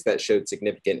studies that showed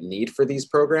significant need for these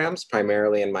programs,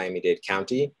 primarily in Miami-Dade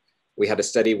County. We had a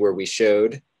study where we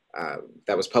showed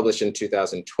that was published in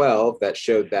 2012 that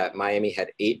showed that Miami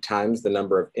had 8 times the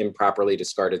number of improperly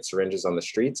discarded syringes on the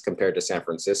streets compared to San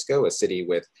Francisco, a city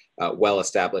with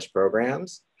well-established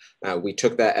programs. We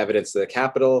took that evidence to the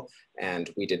Capitol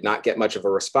and we did not get much of a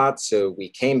response. So we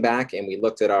came back and we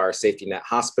looked at our safety net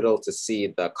hospital to see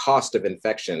the cost of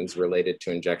infections related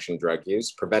to injection drug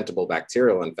use, preventable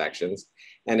bacterial infections.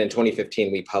 And in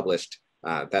 2015, we published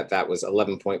that was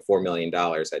 $11.4 million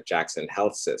at Jackson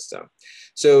Health System.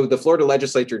 So the Florida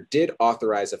legislature did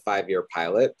authorize a 5-year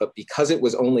pilot, but because it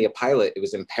was only a pilot, it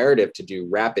was imperative to do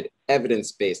rapid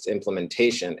evidence-based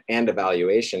implementation and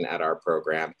evaluation at our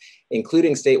program,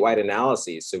 including statewide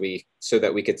analyses so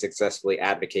that we could successfully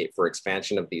advocate for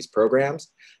expansion of these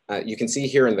programs. You can see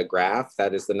here in the graph,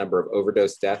 that is the number of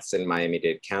overdose deaths in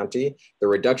Miami-Dade County. The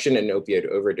reduction in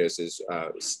opioid overdoses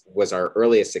was our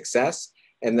earliest success.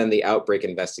 And then the outbreak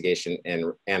investigation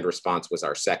and response was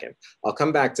our second. I'll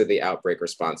come back to the outbreak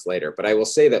response later, but I will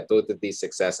say that both of these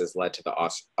successes led to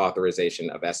the authorization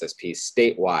of SSPs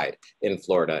statewide in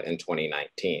Florida in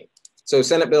 2019. So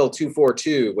Senate Bill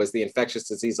 242 was the Infectious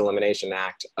Disease Elimination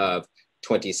Act of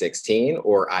 2016,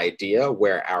 or IDEA,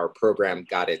 where our program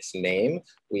got its name.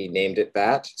 We named it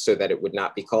that so that it would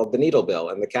not be called the Needle Bill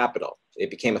in the Capitol. It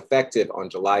became effective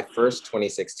on July 1st,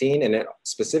 2016, and it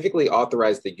specifically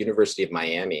authorized the University of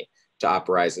Miami to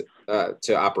operate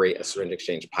a syringe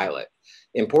exchange pilot.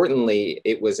 Importantly,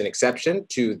 it was an exception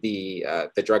to the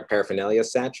drug paraphernalia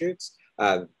statutes,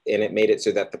 and it made it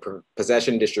so that the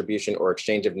possession, distribution, or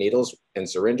exchange of needles and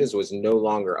syringes was no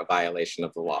longer a violation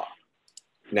of the law.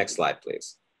 Next slide,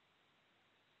 please.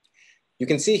 You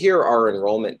can see here our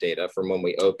enrollment data from when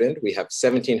we opened. We have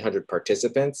 1,700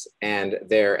 participants, and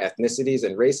their ethnicities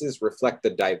and races reflect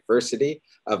the diversity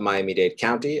of Miami-Dade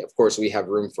County. Of course, we have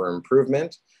room for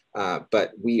improvement,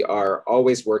 but we are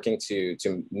always working to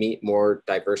meet more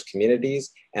diverse communities,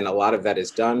 and a lot of that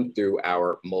is done through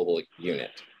our mobile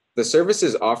unit. The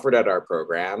services offered at our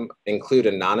program include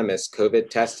anonymous COVID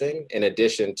testing, in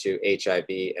addition to HIV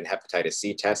and hepatitis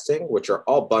C testing, which are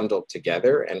all bundled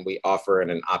together, and we offer in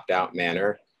an opt-out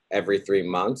manner every 3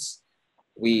 months.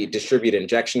 We distribute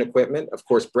injection equipment, of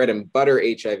course, bread and butter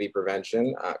HIV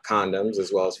prevention, condoms,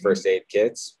 as well as first aid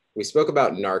kits. We spoke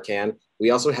about Narcan.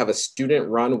 We also have a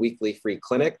student-run weekly free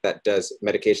clinic that does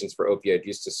medications for opioid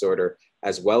use disorder,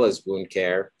 as well as wound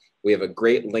care. We have a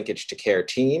great linkage to care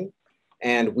team.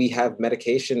 And we have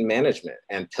medication management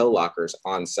and pill lockers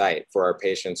on site for our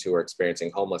patients who are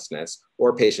experiencing homelessness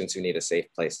or patients who need a safe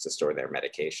place to store their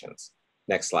medications.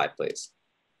 Next slide, please.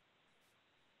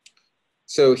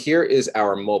 So here is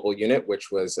our mobile unit,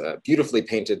 which was beautifully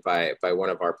painted by one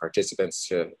of our participants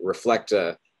to reflect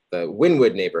the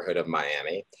Wynwood neighborhood of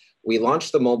Miami. We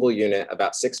launched the mobile unit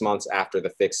about 6 months after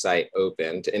the fixed site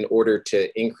opened in order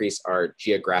to increase our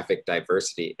geographic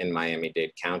diversity in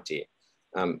Miami-Dade County.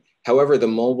 However, the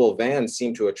mobile vans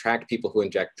seem to attract people who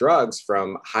inject drugs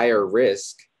from higher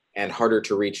risk and harder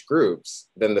to reach groups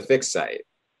than the fixed site.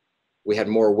 We had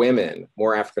more women,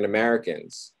 more African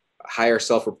Americans, higher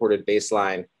self-reported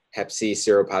baseline Hep C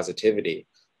seropositivity,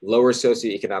 lower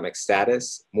socioeconomic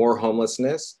status, more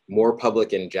homelessness, more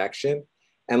public injection,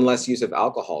 and less use of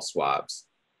alcohol swabs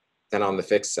than on the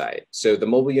fixed site. So the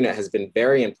mobile unit has been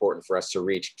very important for us to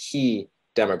reach key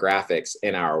demographics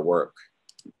in our work.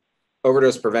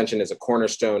 Overdose prevention is a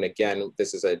cornerstone. Again,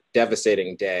 this is a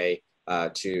devastating day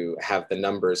to have the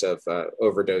numbers of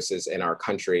overdoses in our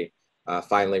country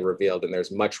finally revealed, and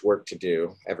there's much work to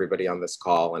do, everybody on this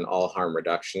call and all harm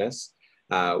reductionists.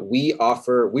 We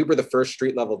were the first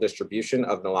street level distribution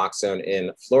of naloxone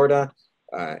in Florida,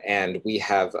 and we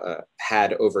have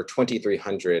had over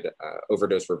 2,300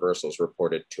 overdose reversals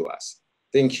reported to us.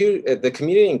 The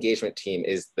community engagement team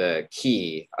is the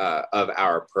key of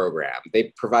our program.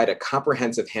 They provide a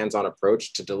comprehensive hands-on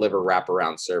approach to deliver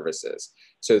wraparound services.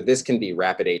 So this can be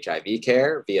rapid HIV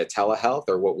care via telehealth,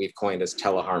 or what we've coined as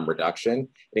teleharm reduction.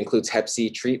 It includes Hep C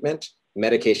treatment,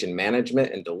 medication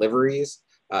management and deliveries,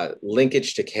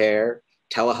 linkage to care,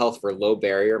 telehealth for low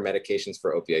barrier medications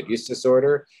for opioid use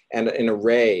disorder, and an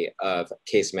array of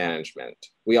case management.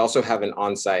 We also have an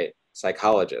on-site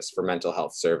psychologist for mental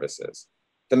health services.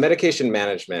 The medication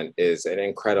management is an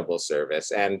incredible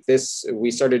service, and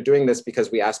we started doing this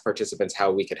because we asked participants how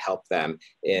we could help them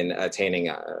in attaining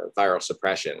viral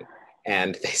suppression.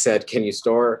 And they said, can you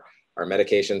store our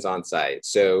medications on site?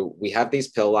 So we have these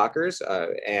pill lockers,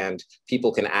 and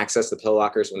people can access the pill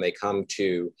lockers when they come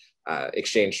to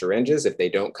exchange syringes. If they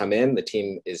don't come in, the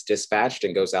team is dispatched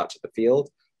and goes out to the field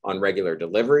on regular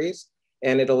deliveries.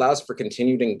 And it allows for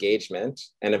continued engagement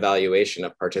and evaluation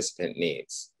of participant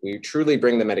needs. We truly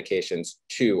bring the medications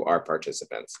to our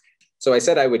participants. So I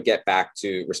said I would get back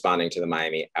to responding to the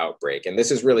Miami outbreak, and this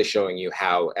is really showing you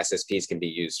how SSPs can be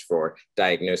used for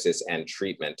diagnosis and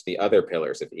treatment, the other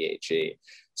pillars of EHE.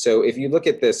 So if you look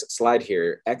at this slide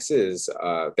here, X's,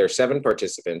 there are 7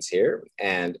 participants here,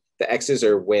 and the X's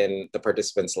are when the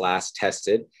participants last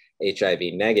tested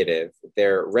HIV negative.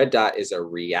 Their red dot is a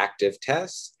reactive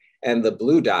test, and the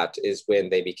blue dot is when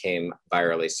they became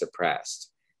virally suppressed.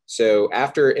 So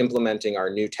after implementing our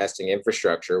new testing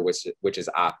infrastructure, which is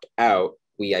opt-out,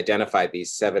 we identified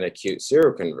these 7 acute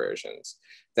seroconversions.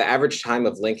 The average time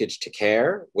of linkage to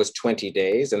care was 20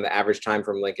 days, and the average time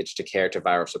from linkage to care to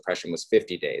viral suppression was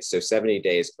 50 days, so 70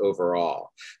 days overall.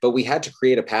 But we had to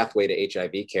create a pathway to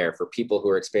HIV care for people who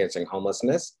are experiencing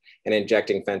homelessness and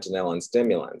injecting fentanyl and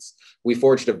stimulants. We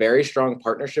forged a very strong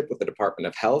partnership with the Department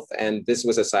of Health, and this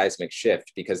was a seismic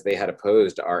shift because they had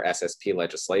opposed our SSP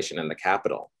legislation in the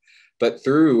Capitol. But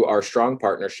through our strong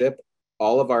partnership,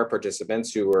 all of our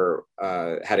participants who were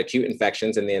had acute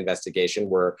infections in the investigation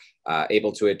were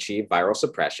able to achieve viral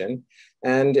suppression.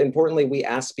 And importantly, we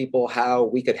asked people how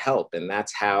we could help. And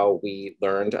that's how we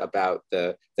learned about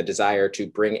the desire to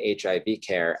bring HIV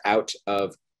care out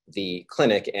of the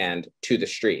clinic and to the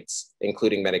streets,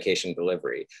 including medication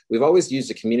delivery. We've always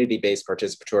used a community-based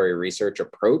participatory research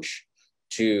approach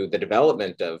to the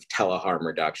development of teleharm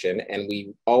reduction, and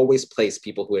we always place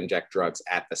people who inject drugs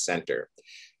at the center.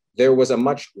 There was a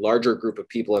much larger group of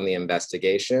people in the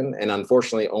investigation, and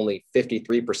unfortunately only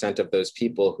 53% of those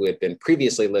people who had been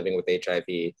previously living with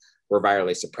HIV were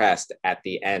virally suppressed at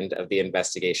the end of the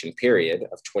investigation period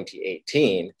of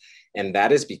 2018, and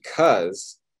that is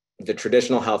because the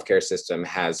traditional healthcare system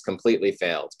has completely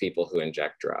failed people who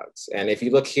inject drugs. And if you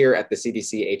look here at the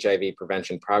CDC HIV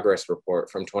Prevention Progress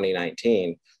Report from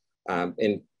 2019,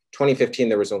 in 2015,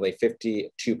 there was only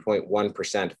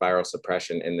 52.1% viral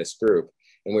suppression in this group.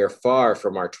 And we are far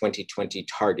from our 2020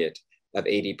 target of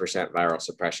 80% viral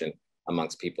suppression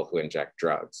amongst people who inject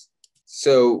drugs.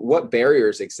 So what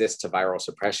barriers exist to viral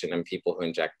suppression in people who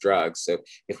inject drugs? So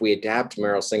if we adapt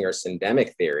Merrill Singer's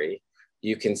syndemic theory,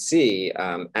 you can see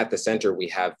at the center, we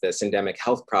have the syndemic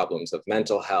health problems of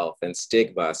mental health and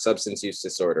stigma, substance use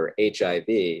disorder,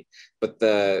 HIV, but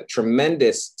the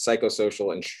tremendous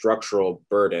psychosocial and structural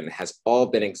burden has all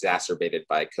been exacerbated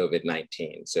by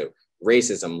COVID-19. So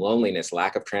racism, loneliness,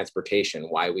 lack of transportation,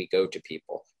 why we go to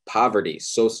people, poverty,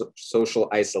 social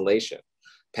isolation,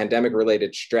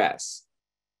 pandemic-related stress.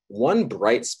 One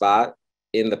bright spot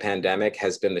in the pandemic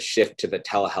has been the shift to the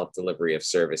telehealth delivery of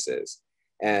services.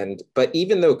 But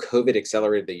even though COVID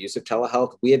accelerated the use of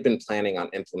telehealth, we had been planning on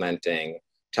implementing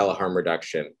teleharm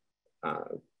reduction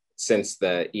since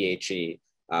the EHE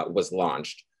was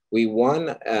launched. We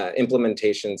won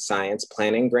implementation science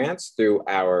planning grants through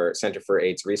our Center for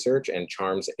AIDS Research and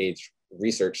CHARMS AIDS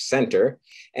Research Center,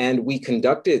 and we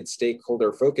conducted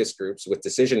stakeholder focus groups with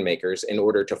decision makers in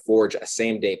order to forge a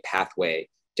same-day pathway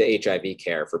to HIV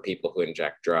care for people who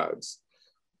inject drugs.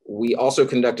 We also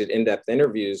conducted in-depth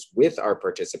interviews with our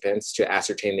participants to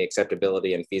ascertain the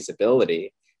acceptability and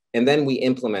feasibility, and then we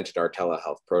implemented our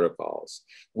telehealth protocols.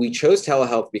 We chose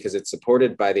telehealth because it's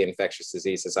supported by the Infectious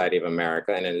Disease Society of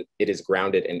America, and it is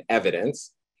grounded in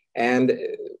evidence. And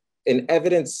an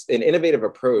innovative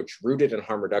approach rooted in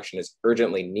harm reduction is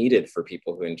urgently needed for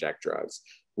people who inject drugs.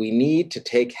 We need to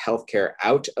take healthcare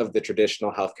out of the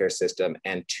traditional healthcare system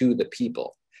and to the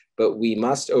people, but we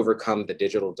must overcome the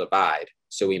digital divide,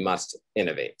 so we must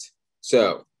innovate.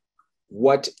 So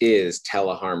what is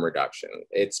teleharm reduction?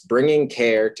 It's bringing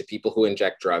care to people who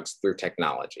inject drugs through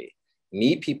technology.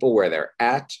 Meet people where they're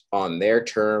at, on their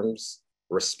terms,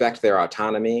 respect their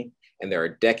autonomy, and there are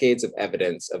decades of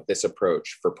evidence of this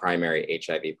approach for primary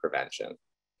HIV prevention.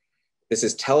 This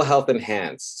is telehealth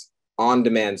enhanced,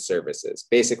 on-demand services,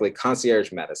 basically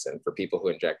concierge medicine for people who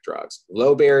inject drugs,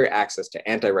 low barrier access to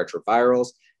antiretrovirals,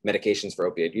 medications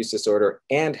for opioid use disorder,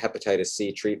 and hepatitis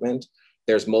C treatment.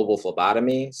 There's mobile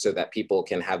phlebotomy so that people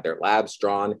can have their labs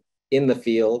drawn in the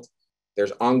field.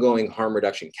 There's ongoing harm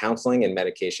reduction counseling and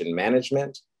medication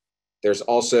management. There's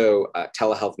also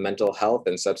telehealth, mental health,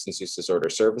 and substance use disorder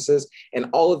services. And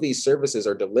all of these services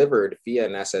are delivered via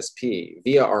an SSP,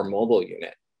 via our mobile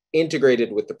unit,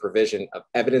 integrated with the provision of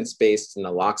evidence-based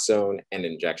naloxone and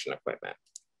injection equipment.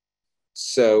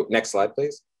 So next slide,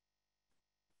 please.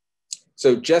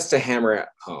 So just to hammer it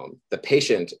home, the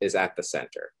patient is at the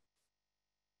center.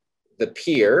 The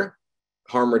peer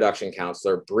harm reduction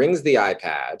counselor brings the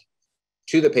iPad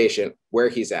to the patient where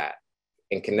he's at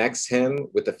and connects him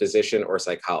with a physician or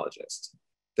psychologist.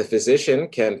 The physician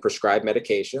can prescribe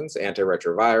medications,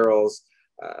 antiretrovirals,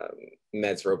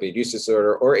 meds for opioid use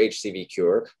disorder, or HCV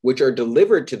cure, which are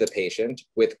delivered to the patient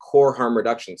with core harm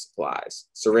reduction supplies,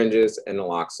 syringes and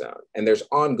naloxone. And there's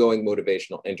ongoing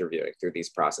motivational interviewing through these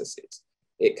processes.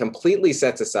 It completely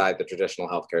sets aside the traditional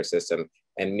healthcare system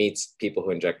and meets people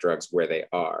who inject drugs where they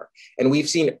are. And we've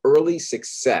seen early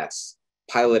success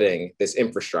piloting this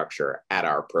infrastructure at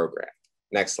our program.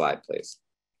 Next slide, please.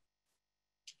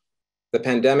 The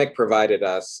pandemic provided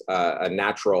us a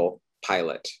natural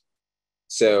pilot.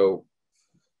 So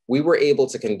we were able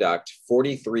to conduct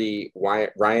 43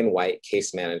 Ryan White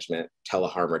case management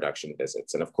teleharm reduction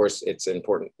visits. And of course, it's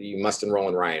important, you must enroll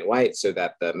in Ryan White so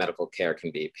that the medical care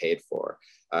can be paid for,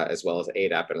 as well as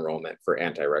ADAP enrollment for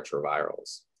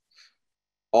antiretrovirals.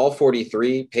 All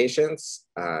 43 patients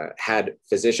had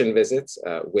physician visits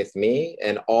with me,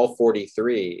 and all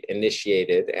 43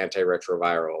 initiated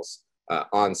antiretrovirals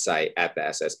on site at the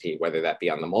SSP, whether that be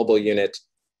on the mobile unit,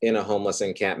 in a homeless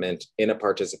encampment, in a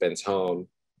participant's home,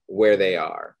 where they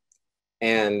are.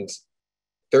 And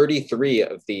 33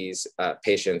 of these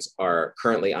patients are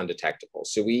currently undetectable.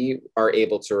 So we are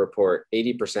able to report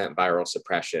 80% viral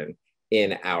suppression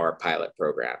in our pilot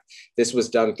program. This was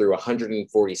done through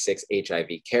 146 HIV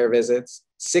care visits,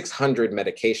 600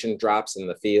 medication drops in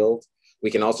the field. We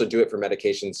can also do it for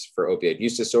medications for opioid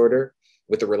use disorder.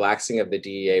 With the relaxing of the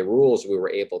DEA rules, we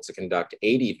were able to conduct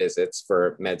 80 visits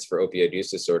for meds for opioid use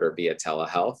disorder via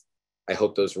telehealth. I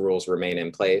hope those rules remain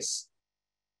in place.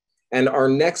 And our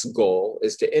next goal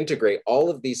is to integrate all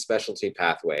of these specialty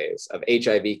pathways of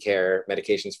HIV care,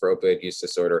 medications for opioid use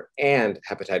disorder, and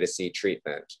hepatitis C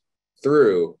treatment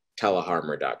through teleharm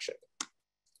reduction.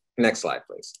 Next slide,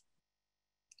 please.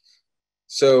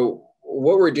 So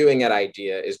what we're doing at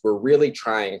IDEA is we're really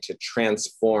trying to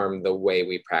transform the way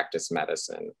we practice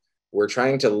medicine. We're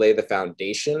trying to lay the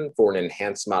foundation for an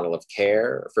enhanced model of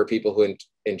care for people who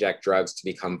inject drugs to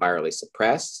become virally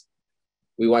suppressed.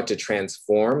 We want to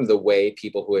transform the way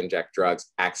people who inject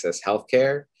drugs access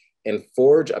healthcare and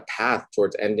forge a path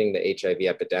towards ending the HIV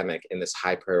epidemic in this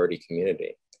high priority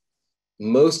community.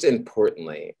 Most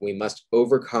importantly, we must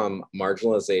overcome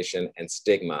marginalization and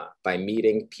stigma by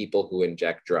meeting people who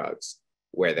inject drugs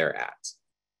where they're at.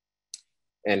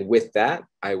 And with that,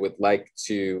 I would like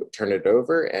to turn it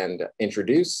over and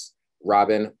introduce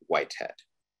Robin Whitehead.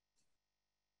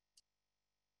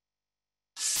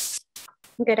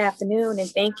 Good afternoon, and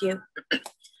thank you.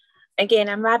 Again,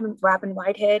 I'm Robin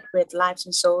Whitehead with Lives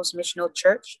and Souls Missional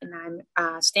Church, and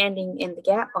I'm standing in the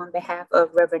gap on behalf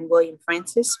of Reverend William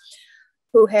Francis,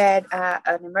 who had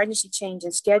an emergency change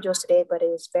in schedules today, but it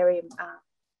was very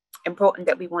important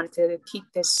that we wanted to keep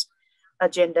this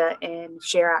agenda and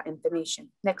share our information.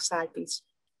 Next slide, please.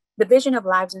 The vision of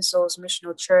Lives and Souls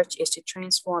Missional Church is to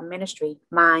transform ministry,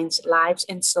 minds, lives,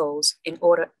 and souls in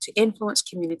order to influence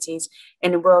communities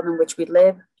in the world in which we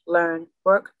live, learn,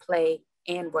 work, play,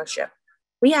 and worship.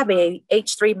 We have a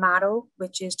H3 model,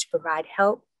 which is to provide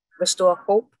help, restore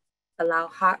hope, allow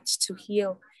hearts to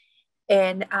heal.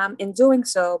 And in doing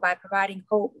so, by providing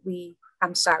help,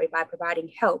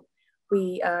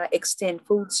 we extend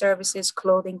food services,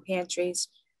 clothing pantries,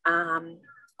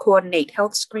 coordinate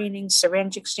health screenings,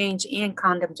 syringe exchange, and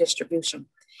condom distribution.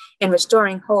 In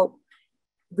restoring hope,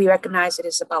 we recognize it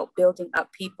is about building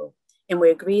up people. And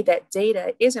we agree that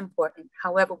data is important.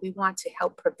 However, we want to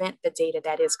help prevent the data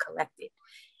that is collected.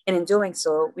 And in doing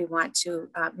so, we want to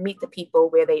meet the people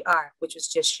where they are, which was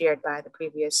just shared by the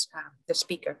previous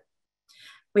speaker.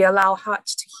 We allow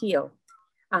hearts to heal.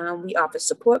 We offer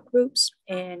support groups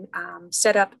and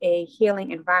set up a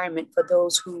healing environment for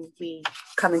those who we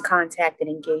come in contact and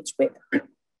engage with.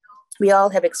 We all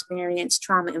have experienced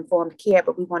trauma-informed care,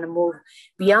 but we want to move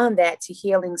beyond that to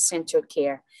healing-centered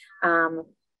care.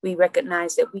 We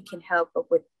recognize that we can help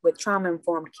with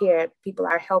trauma-informed care. People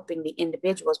are helping the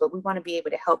individuals, but we want to be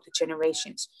able to help the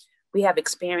generations. We have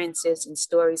experiences and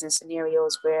stories and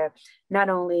scenarios where not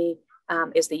only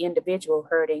is the individual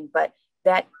hurting, but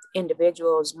that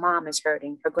individual's mom is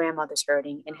hurting, her grandmother's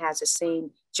hurting, and has the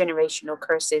same generational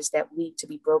curses that need to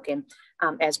be broken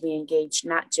as we engage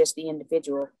not just the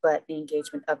individual, but the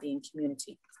engagement of the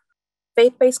community.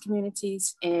 Faith-based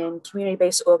communities and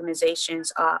community-based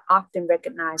organizations are often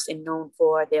recognized and known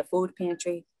for their food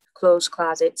pantry, clothes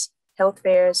closets, health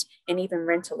fairs, and even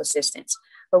rental assistance.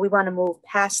 But we want to move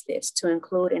past this to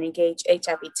include and engage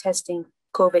HIV testing,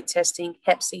 COVID testing,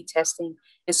 Hep C testing,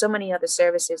 and so many other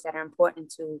services that are important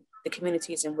to the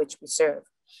communities in which we serve.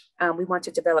 We want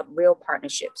to develop real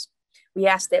partnerships. We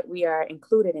ask that we are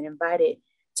included and invited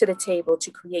to the table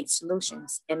to create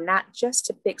solutions and not just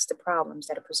to fix the problems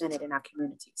that are presented in our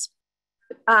communities.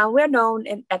 We're known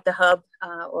at the Hub,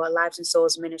 or Lives and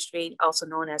Souls Ministry, also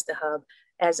known as the Hub,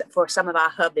 as for some of our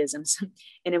hubisms.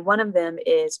 And then one of them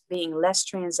is being less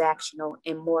transactional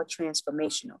and more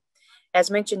transformational.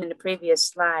 As mentioned in the previous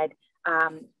slide,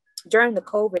 during the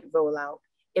COVID rollout,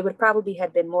 it would probably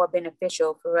have been more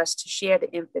beneficial for us to share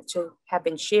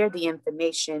shared the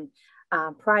information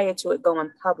prior to it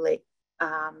going public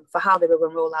for how they were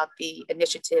going to roll out the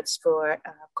initiatives for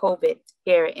COVID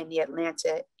here in the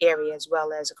Atlanta area as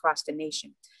well as across the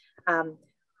nation.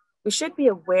 We should be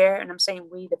aware, and I'm saying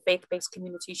we, the faith-based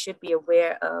community, should be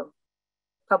aware of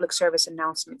public service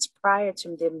announcements prior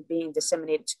to them being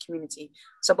disseminated to community.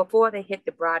 So before they hit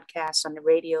the broadcasts on the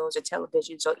radios or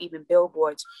televisions or even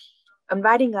billboards,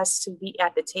 inviting us to be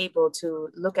at the table to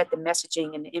look at the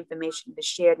messaging and the information that's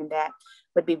shared in that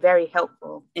would be very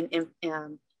helpful and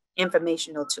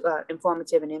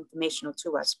informative and informational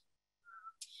to us.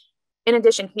 In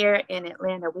addition, here in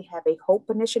Atlanta, we have a HOPE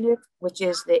initiative, which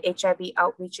is the HIV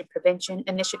Outreach and Prevention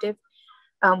Initiative.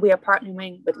 We are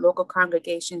partnering with local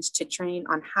congregations to train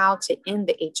on how to end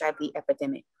the HIV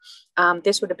epidemic.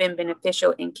 This would have been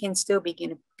beneficial and can still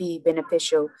be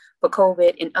beneficial for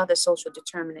COVID and other social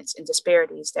determinants and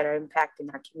disparities that are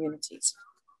impacting our communities.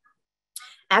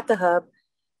 At the Hub,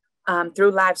 through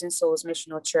Lives and Souls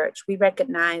Missional Church, we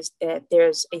recognize that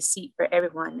there's a seat for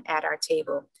everyone at our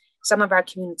table. Some of our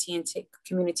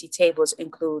community tables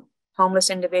include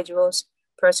homeless individuals,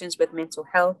 persons with mental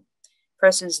health,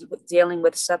 persons dealing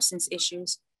with substance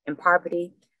issues and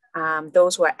poverty,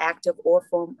 those who are active or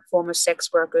former sex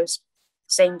workers,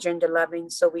 same gender loving.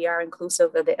 So we are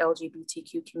inclusive of the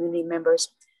LGBTQ community members,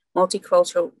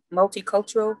 multicultural,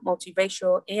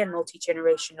 multiracial, and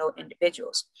multi-generational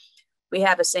individuals. We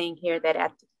have a saying here that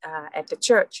at the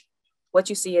church, what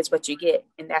you see is what you get,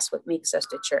 and that's what makes us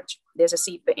the church. There's a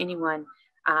seat for anyone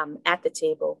at the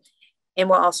table, and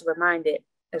we're also reminded,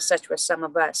 as such were some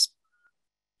of us.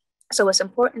 So it's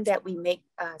important that we make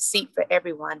a seat for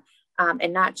everyone,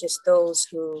 and not just those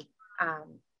who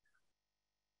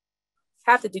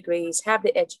have the degrees, have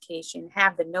the education,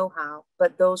 have the know-how,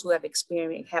 but those who have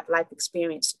life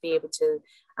experience to be able to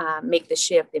make the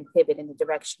shift and pivot in the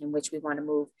direction in which we want to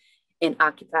move and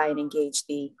occupy and engage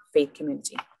the faith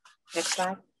community. Next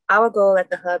slide. Our goal at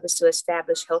the Hub is to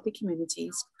establish healthy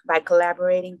communities by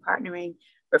collaborating, partnering,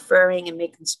 referring, and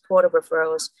making supportive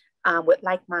referrals with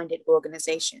like-minded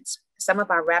organizations. Some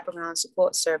of our wraparound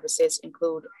support services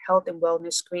include health and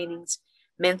wellness screenings,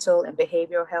 mental and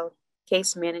behavioral health,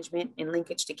 case management and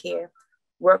linkage to care,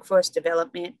 workforce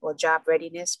development or job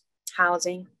readiness,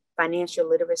 housing, financial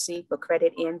literacy for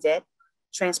credit and debt,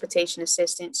 transportation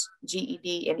assistance,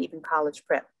 GED, and even college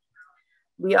prep.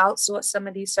 We outsource some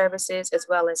of these services as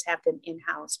well as have them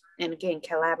in-house. And again,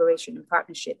 collaboration and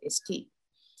partnership is key.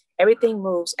 Everything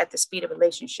moves at the speed of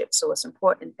relationships. So it's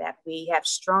important that we have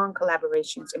strong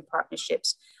collaborations and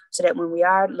partnerships so that when we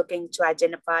are looking to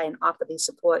identify and offer these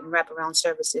support and wraparound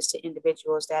services to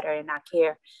individuals that are in our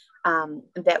care,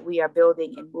 that we are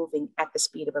building and moving at the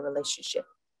speed of a relationship.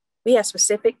 We have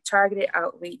specific targeted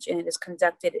outreach, and it is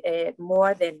conducted at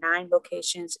more than 9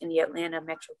 locations in the Atlanta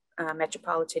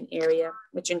metropolitan area,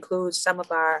 which includes some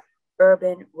of our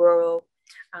urban and rural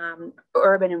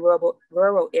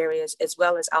areas, as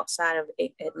well as outside of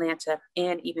Atlanta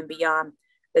and even beyond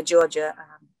the Georgia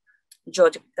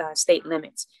state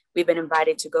limits. We've been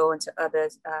invited to go into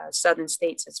other southern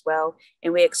states as well,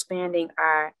 and we're expanding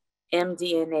our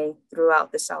MDNA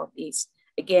throughout the Southeast.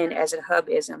 Again, as a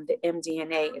hubism, the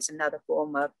MDNA is another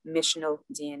form of missional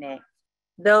DNA.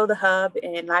 Though the Hub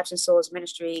and Lives and Souls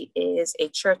Ministry is a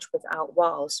church without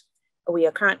walls, we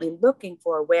are currently looking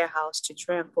for a warehouse to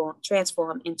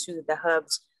transform into the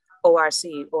Hub's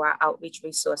ORC, or our Outreach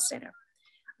Resource Center.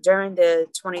 During the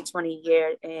 2020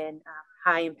 year and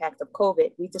high impact of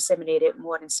COVID, we disseminated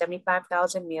more than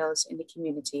 75,000 meals in the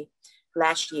community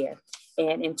last year.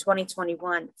 And in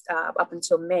 2021, up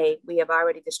until May, we have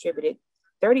already distributed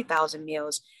 30,000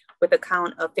 meals with a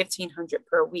count of 1,500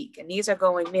 per week. And these are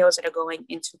meals that are going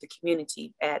into the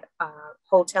community at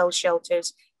hotel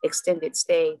shelters, extended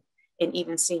stay, and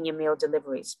even senior meal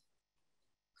deliveries.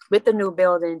 With the new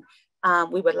building,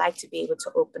 we would like to be able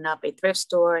to open up a thrift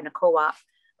store and a co-op,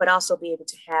 but also be able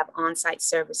to have on-site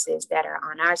services that are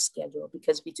on our schedule,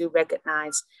 because we do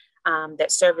recognize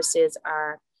that services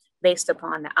are based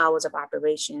upon the hours of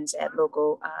operations at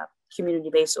local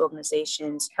community-based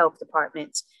organizations, health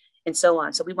departments, and so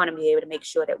on. So we want to be able to make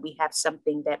sure that we have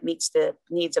something that meets the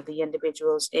needs of the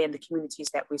individuals and the communities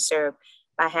that we serve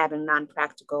by having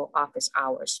non-practical office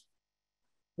hours.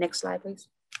 Next slide, please.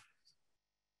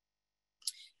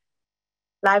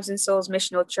 Lives and Souls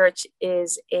Missional Church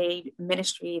is a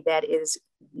ministry that is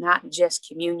not just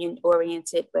communion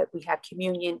oriented, but we have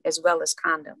communion as well as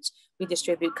condoms. We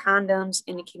distribute condoms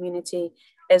in the community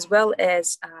as well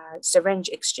as syringe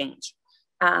exchange.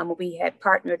 We had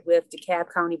partnered with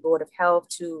DeKalb County Board of Health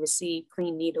to receive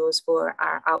clean needles for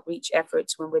our outreach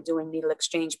efforts when we're doing needle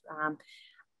exchange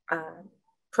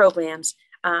programs,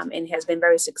 and has been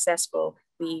very successful.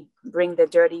 We bring the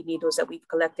dirty needles that we've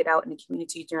collected out in the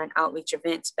community during outreach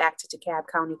events back to DeKalb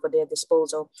County for their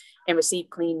disposal, and receive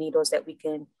clean needles that we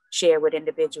can share with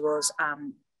individuals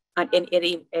at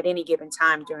any given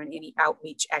time during any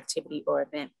outreach activity or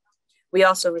event. We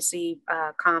also receive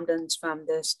condoms from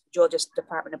the Georgia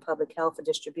Department of Public Health for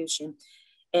distribution,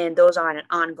 and those are on an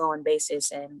ongoing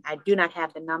basis. And I do not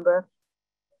have the number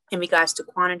in regards to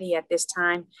quantity at this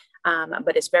time,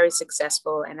 but it's very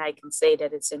successful, and I can say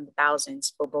that it's in the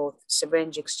thousands for both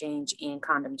syringe exchange and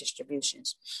condom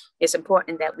distributions. It's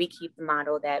important that we keep the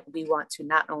motto that we want to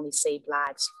not only save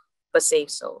lives, but save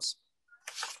souls.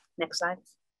 Next slide.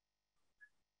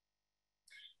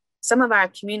 Some of our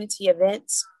community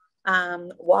events,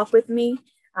 Walk With Me.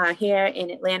 Here in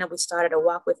Atlanta, we started a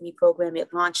Walk With Me program.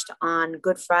 It launched on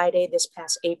Good Friday this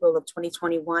past April of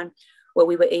 2021, where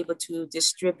we were able to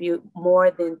distribute more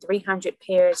than 300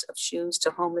 pairs of shoes to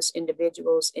homeless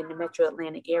individuals in the metro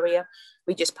Atlanta area.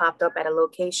 We just popped up at a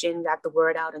location, got the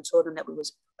word out, and told them that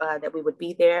we would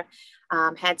be there.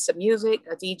 Had some music,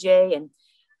 a DJ, and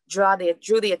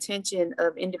drew the attention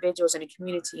of individuals in the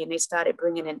community, and they started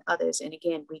bringing in others. And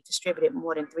again, we distributed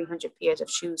more than 300 pairs of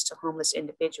shoes to homeless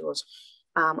individuals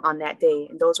on that day.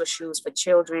 And those were shoes for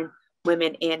children,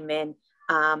 women, and men.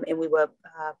 And we were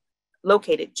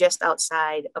located just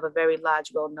outside of a very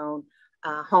large, well-known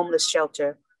homeless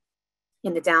shelter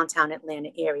in the downtown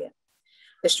Atlanta area.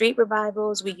 The street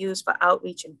revivals we use for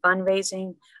outreach and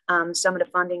fundraising. Some of the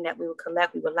funding that we will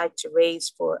collect, we would like to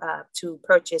raise to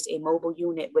purchase a mobile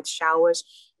unit with showers,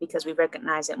 because we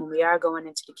recognize that when we are going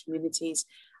into the communities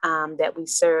that we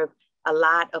serve a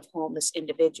lot of homeless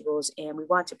individuals, and we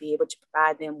want to be able to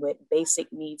provide them with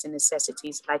basic needs and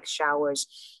necessities like showers,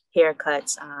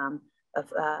 haircuts,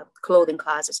 clothing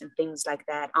closets, and things like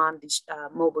that on the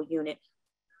mobile unit.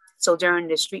 So during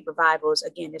the street revivals,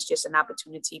 again, it's just an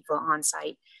opportunity for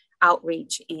on-site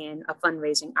outreach and a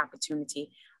fundraising opportunity.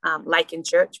 Like in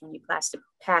church, when you pass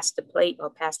the plate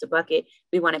or pass the bucket,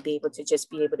 we want to be able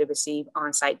to receive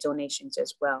on-site donations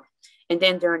as well. And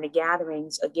then during the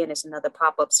gatherings, again, it's another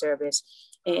pop-up service,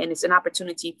 and it's an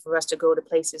opportunity for us to go to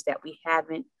places that we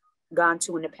haven't gone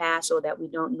to in the past or that we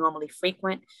don't normally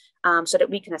frequent, so that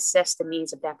we can assess the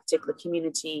needs of that particular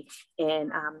community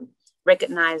and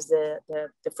recognize the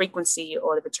frequency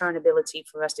or the returnability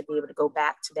for us to be able to go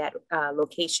back to that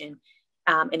location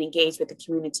and engage with the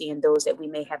community and those that we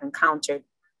may have encountered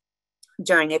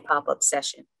during a pop-up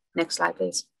session. Next slide,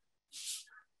 please.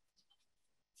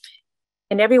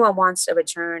 And everyone wants a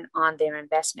return on their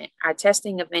investment. Our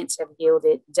testing events have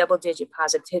yielded double-digit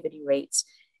positivity rates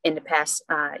in the past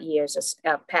years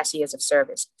of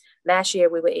service. Last year,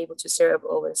 we were able to serve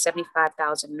over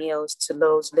 75,000 meals to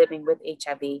those living with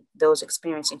HIV, those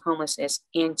experiencing homelessness,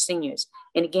 and seniors.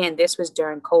 And again, this was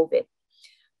during COVID.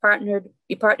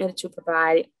 We partnered to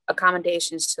provide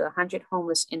accommodations to 100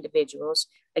 homeless individuals,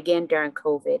 again during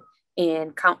COVID,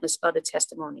 and countless other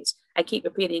testimonies. I keep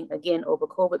repeating again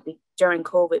during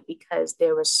COVID, because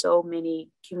there were so many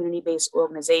community-based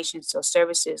organizations or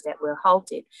services that were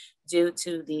halted due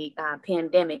to the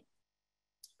pandemic.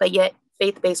 But yet,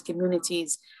 faith-based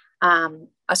communities are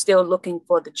still looking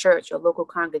for the church or local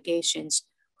congregations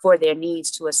for their needs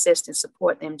to assist and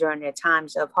support them during their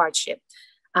times of hardship.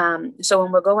 So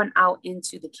when we're going out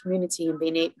into the community and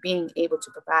being able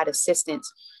to provide assistance,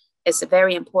 it's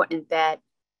very important that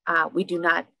we do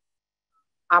not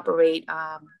operate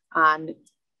on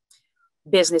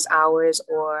business hours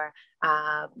or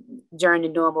during the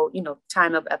normal,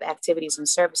 time of activities and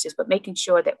services, but making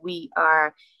sure that we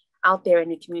are out there in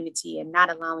the community and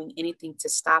not allowing anything to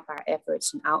stop our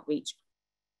efforts and outreach.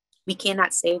 We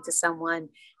cannot say to someone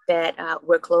that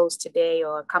we're closed today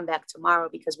or come back tomorrow,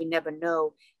 because we never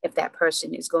know if that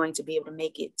person is going to be able to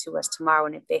make it to us tomorrow.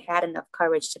 And if they had enough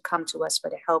courage to come to us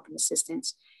for the help and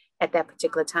assistance at that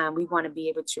particular time, we want to be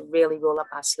able to really roll up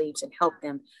our sleeves and help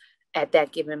them at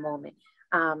that given moment.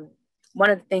 One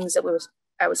of the things that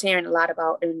I was hearing a lot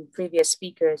about in previous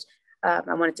speakers, I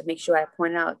wanted to make sure I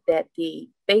point out that the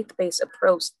faith-based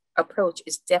approach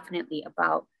is definitely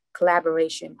about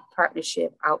collaboration,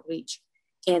 partnership, outreach,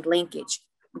 and linkage.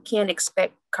 We can't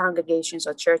expect congregations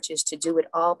or churches to do it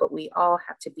all, but we all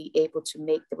have to be able to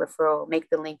make the referral, make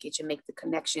the linkage, and make the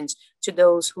connections to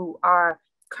those who are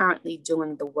currently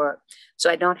doing the work. So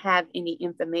I don't have any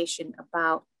information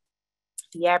about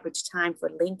the average time for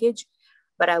linkage,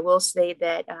 but I will say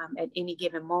that at any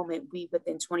given moment, we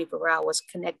within 24 hours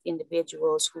connect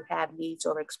individuals who have needs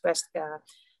or expressed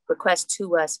requests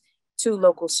to us to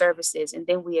local services. And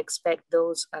then we expect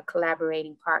those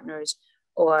collaborating partners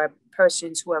or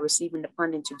persons who are receiving the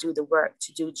funding to do the work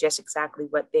to do just exactly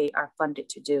what they are funded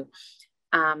to do.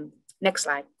 Next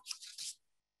slide.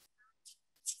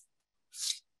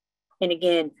 And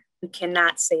again, we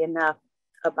cannot say enough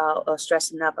about or stress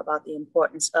enough about the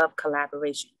importance of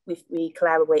collaboration. We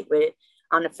collaborate with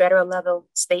on the federal level,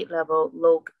 state level,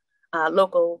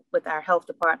 local with our health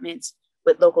departments,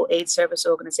 with local aid service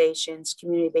organizations,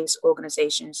 community-based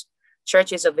organizations,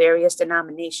 churches of various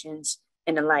denominations,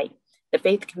 and the like. The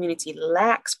faith community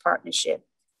lacks partnership.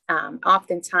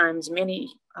 Oftentimes,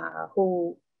 many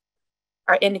who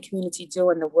are in the community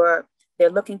doing the work, they're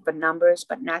looking for numbers,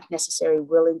 but not necessarily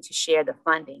willing to share the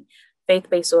funding.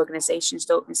 Faith-based organizations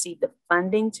don't receive the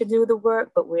funding to do the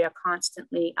work, but we are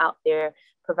constantly out there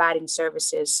providing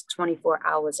services 24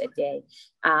 hours a day.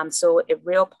 So a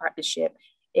real partnership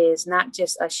is not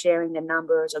just us sharing the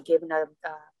numbers or giving a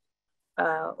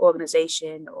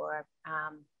organization or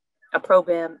a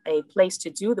program a place to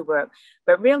do the work,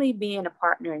 but really being a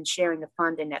partner and sharing the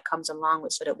funding that comes along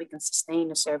with so that we can sustain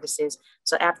the services.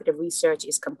 So after the research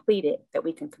is completed, that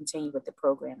we can continue with the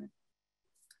programming.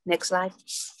 Next slide.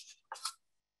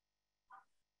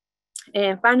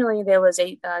 And finally, there was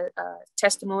a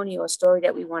testimony or story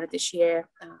that we wanted to share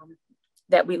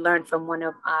that we learned from one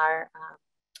of our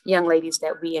young ladies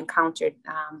that we encountered.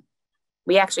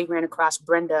 We actually ran across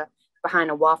Brenda behind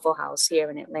a Waffle House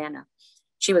here in Atlanta.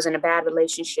 She was in a bad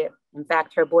relationship. In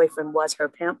fact, her boyfriend was her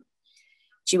pimp.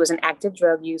 She was an active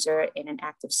drug user and an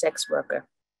active sex worker.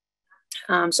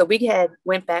 So we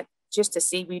went back just to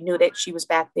see, we knew that she was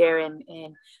back there and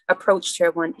approached her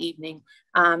one evening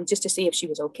just to see if she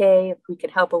was okay, if we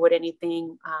could help her with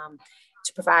anything,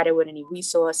 to provide her with any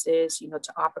resources,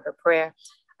 to offer her prayer.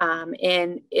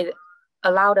 And it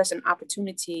allowed us an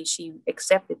opportunity. She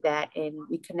accepted that, and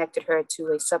we connected her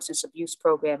to a substance abuse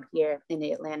program here in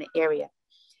the Atlanta area.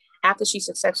 After she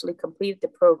successfully completed the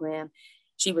program,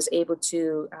 she was able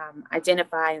to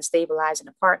identify and stabilize an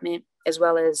apartment, as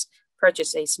well as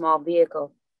purchase a small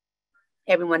vehicle.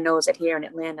 Everyone knows that here in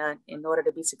Atlanta, in order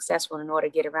to be successful, in order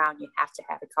to get around, you have to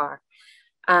have a car.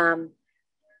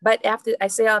 But after I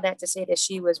say all that to say that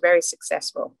she was very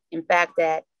successful. In fact,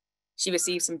 that she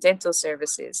received some dental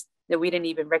services that we didn't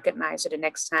even recognize her the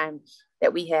next time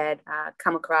that we had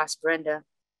come across Brenda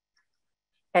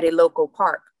at a local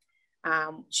park.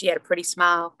 She had a pretty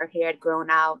smile, her hair had grown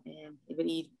out and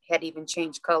had even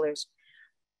changed colors.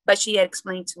 But she had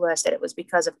explained to us that it was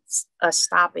because of us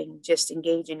stopping, just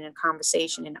engaging in a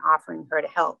conversation and offering her to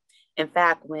help. In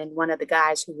fact, when one of the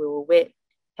guys who we were with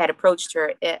had approached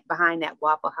her behind that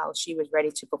Waffle House, she was ready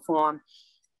to perform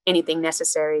anything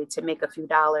necessary to make a few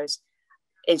dollars.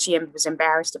 And she was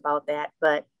embarrassed about that,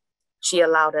 but she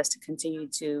allowed us to continue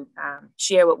to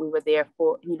share what we were there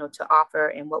for, to offer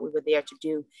and what we were there to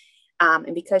do.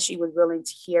 And because she was willing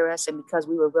to hear us, and because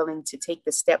we were willing to take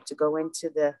the step to go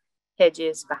into the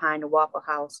hedges behind the Waffle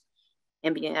House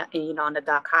and be on the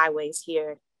dark highways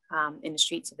here in the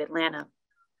streets of Atlanta,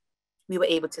 we were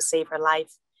able to save her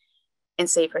life and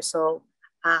save her soul.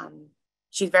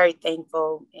 She's very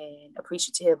thankful and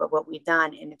appreciative of what we've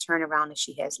done and the turnaround that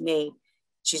she has made.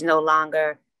 She's no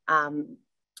longer an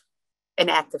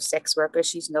active sex worker.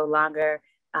 She's no longer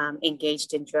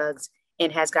engaged in drugs,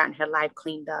 and has gotten her life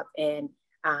cleaned up, and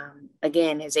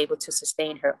again, is able to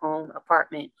sustain her own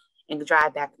apartment and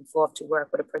drive back and forth to work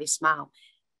with a pretty smile.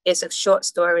 It's a short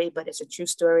story, but it's a true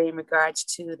story in regards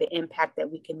to the impact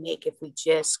that we can make if we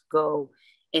just go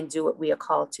and do what we are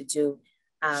called to do.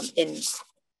 And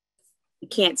we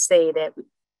can't say that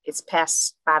it's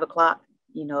past 5 o'clock,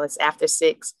 it's after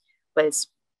 6, but it's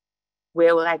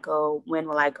where will I go? When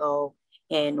will I go?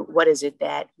 And what is it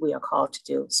that we are called to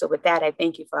do? So with that, I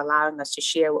thank you for allowing us to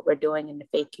share what we're doing in the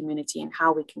faith community and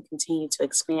how we can continue to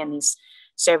expand these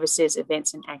services,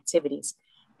 events, and activities.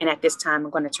 And at this time,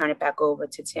 I'm going to turn it back over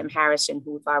to Tim Harrison,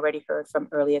 who we've already heard from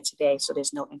earlier today. So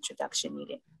there's no introduction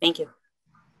needed. Thank you.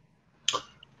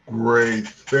 Great.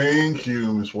 Thank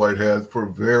you, Ms. Whitehead, for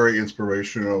a very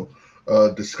inspirational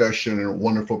discussion and a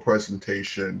wonderful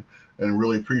presentation. And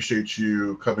really appreciate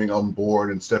you coming on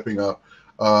board and stepping up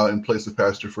in place of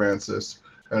Pastor Francis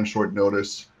on short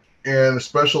notice. And a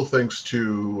special thanks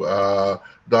to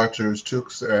Drs.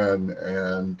 Tooks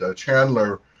and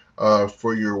Chandler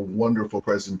for your wonderful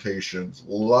presentations.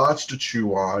 Lots to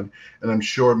chew on, and I'm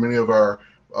sure many of our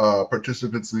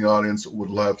participants in the audience would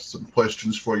have some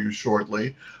questions for you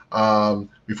shortly.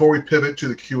 Before we pivot to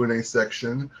the Q&A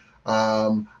section,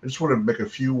 I just want to make a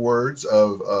few words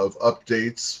of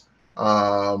updates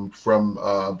from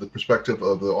the perspective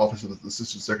of the Office of the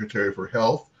Assistant Secretary for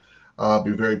Health. I'll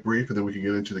be very brief, and then we can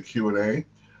get into the Q&A.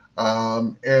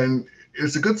 And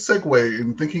it's a good segue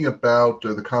in thinking about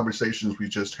the conversations we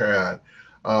just had.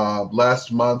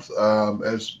 Last month,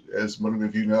 as many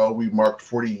of you know, we marked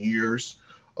 40 years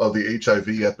of the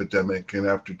HIV epidemic, and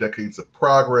after decades of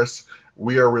progress,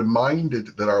 we are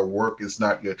reminded that our work is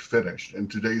not yet finished.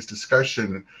 And today's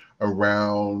discussion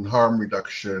around harm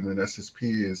reduction and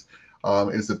SSPs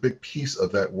is a big piece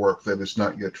of that work that is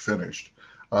not yet finished.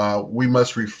 We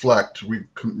must reflect,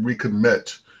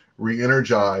 recommit,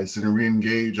 re-energize, and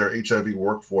re-engage our HIV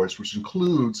workforce, which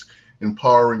includes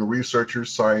empowering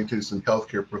researchers, scientists, and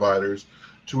healthcare providers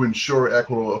to ensure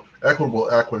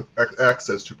equitable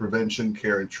access to prevention,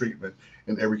 care, and treatment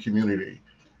in every community.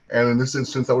 And in this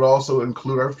instance, I would also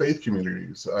include our faith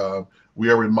communities. We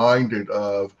are reminded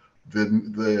of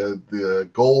the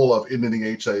goal of ending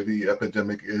the HIV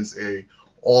epidemic is a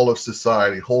whole of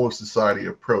society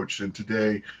approach. And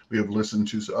today we have listened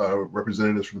to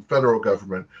representatives from the federal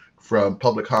government, from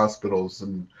public hospitals,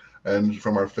 and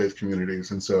from our faith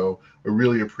communities. And so I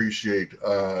really appreciate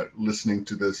listening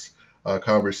to this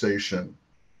conversation.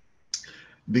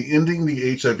 The ending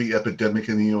the HIV epidemic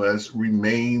in the U.S.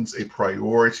 remains a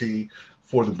priority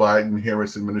for the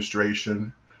Biden-Harris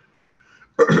administration.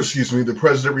 Excuse me, the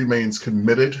president remains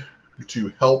committed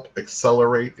to help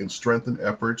accelerate and strengthen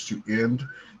efforts to end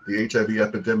the HIV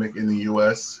epidemic in the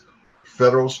U.S.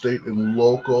 Federal, state, and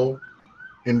local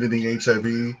ending the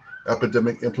HIV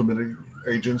epidemic implementing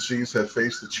agencies have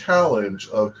faced the challenge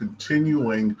of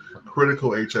continuing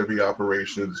critical HIV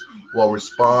operations while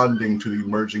responding to the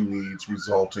emerging needs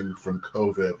resulting from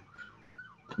COVID.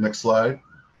 Next slide.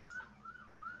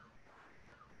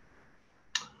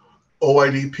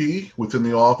 OIDP, within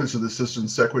the Office of the Assistant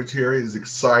Secretary, is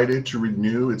excited to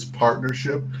renew its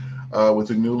partnership with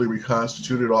the newly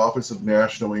reconstituted Office of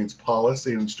National AIDS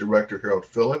Policy and its Director, Harold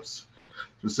Phillips.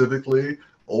 Specifically,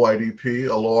 OIDP,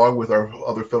 along with our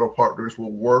other federal partners,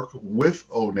 will work with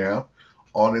ONAP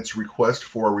on its request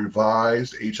for a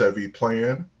revised HIV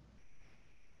plan.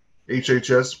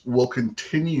 HHS will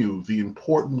continue the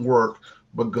important work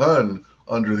begun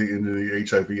under the End of the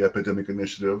HIV Epidemic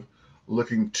Initiative,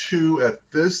 looking at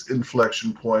this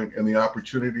inflection point and the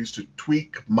opportunities to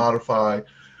tweak, modify,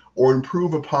 or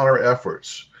improve upon our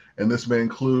efforts. And this may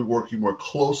include working more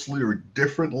closely or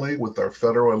differently with our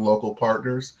federal and local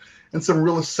partners, and some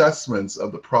real assessments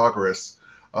of the progress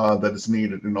that is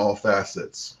needed in all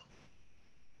facets.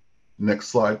 Next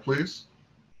slide, please.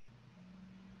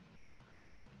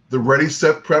 The Ready,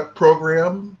 Set, Prep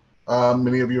program,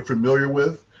 many of you are familiar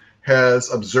with,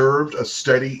 has observed a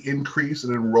steady increase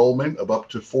in enrollment of up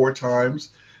to 4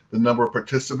 times the number of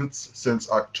participants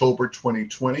since October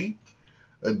 2020.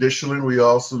 Additionally, we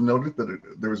also noted that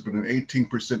there has been an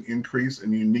 18% increase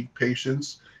in unique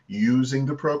patients using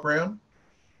the program.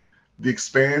 The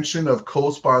expansion of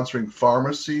co-sponsoring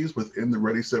pharmacies within the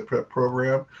Ready, Set, Prep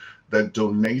program that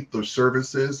donate those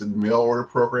services and mail order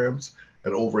programs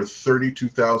at over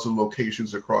 32,000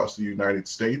 locations across the United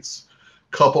States,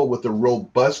 coupled with a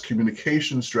robust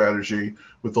communication strategy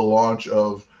with the launch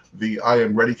of the I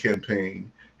Am Ready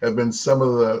campaign, have been some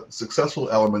of the successful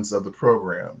elements of the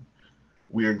program.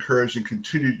 We are encouraging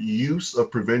continued use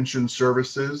of prevention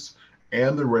services,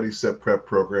 and the Ready, Set, Prep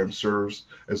program serves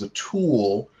as a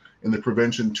tool in the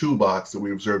prevention toolbox that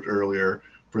we observed earlier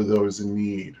for those in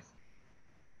need.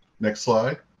 Next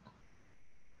slide.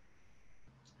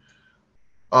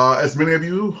 As many of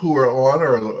you who are on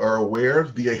are aware,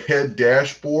 the AHEAD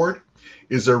dashboard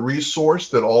is a resource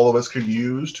that all of us can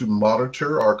use to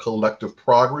monitor our collective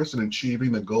progress in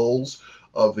achieving the goals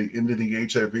of the Ending the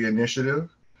HIV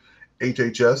initiative.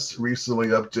 HHS recently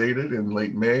updated in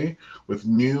late May with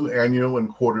new annual and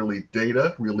quarterly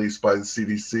data released by the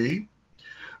CDC.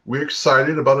 We're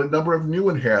excited about a number of new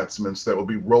enhancements that will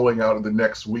be rolling out in the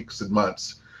next weeks and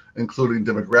months, including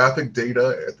demographic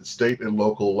data at the state and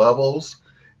local levels,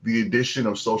 the addition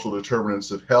of social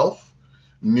determinants of health,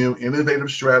 new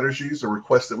innovative strategies, a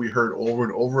request that we heard over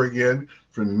and over again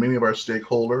from many of our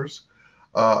stakeholders,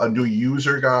 a new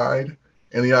user guide,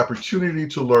 and the opportunity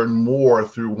to learn more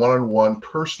through one-on-one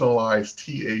personalized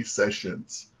TA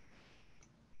sessions.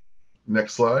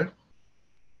 Next slide.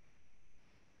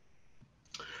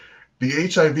 The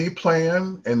HIV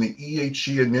plan and the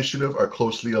EHE initiative are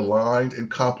closely aligned and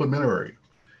complementary.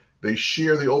 They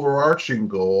share the overarching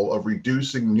goal of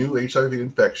reducing new HIV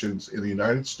infections in the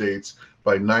United States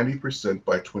by 90%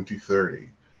 by 2030.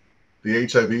 The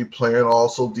HIV plan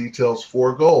also details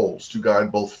 4 goals to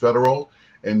guide both federal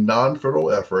and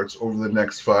non-federal efforts over the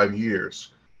next 5 years,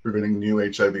 preventing new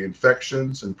HIV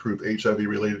infections, improve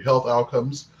HIV-related health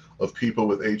outcomes of people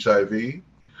with HIV,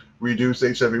 reduce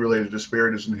HIV-related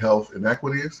disparities in health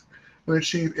inequities, and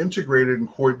achieve integrated and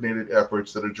coordinated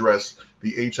efforts that address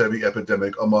the HIV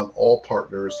epidemic among all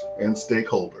partners and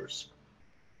stakeholders.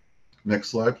 Next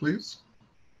slide, please.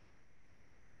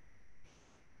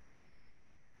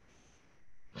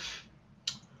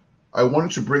 I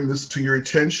wanted to bring this to your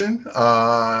attention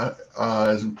as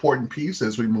an important piece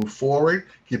as we move forward,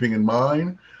 keeping in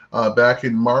mind back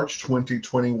in March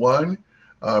 2021,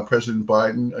 President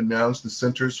Biden announced the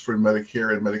Centers for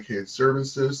Medicare and Medicaid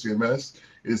Services, CMS,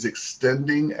 is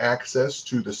extending access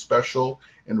to the special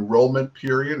enrollment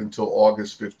period until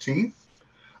August 15th.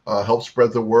 Help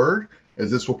spread the word,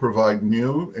 as this will provide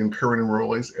new and current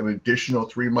enrollees an additional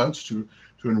 3 months to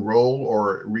enroll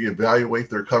or reevaluate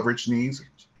their coverage needs,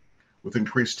 with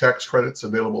increased tax credits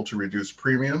available to reduce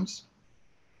premiums.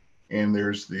 And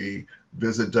there's the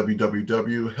visit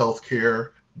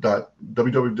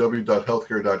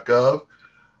www.healthcare.gov,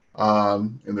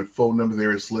 and their phone number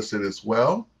there is listed as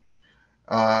well.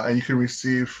 And you can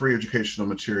receive free educational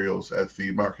materials at the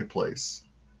marketplace.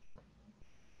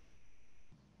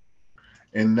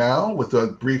 And now, with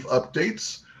the brief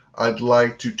updates, I'd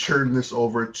like to turn this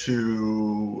over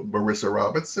to Marissa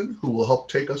Robinson, who will help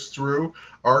take us through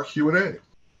our Q&A.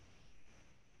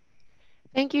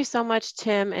 Thank you so much,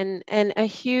 Tim, and a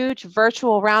huge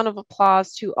virtual round of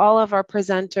applause to all of our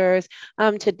presenters.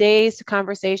 Today's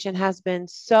conversation has been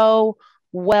so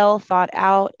well thought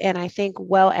out and I think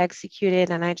well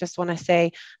executed. And I just want to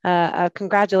say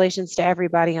congratulations to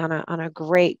everybody on a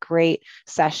great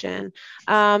session.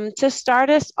 To start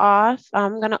us off,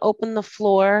 I'm going to open the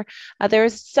floor.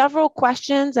 There's several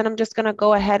questions, and I'm just going to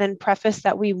go ahead and preface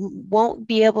that we won't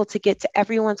be able to get to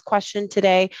everyone's question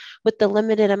today with the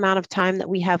limited amount of time that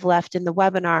we have left in the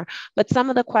webinar. But some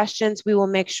of the questions we will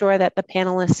make sure that the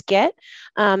panelists get.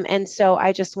 And so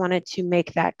I just wanted to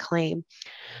make that claim.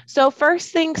 So first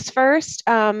things first,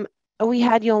 we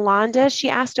had Yolanda. She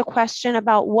asked a question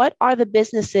about what are the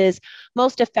businesses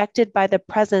most affected by the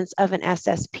presence of an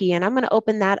SSP? And I'm going to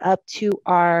open that up to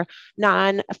our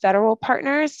non-federal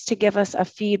partners to give us a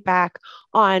feedback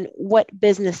on what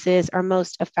businesses are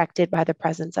most affected by the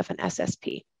presence of an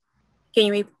SSP. Can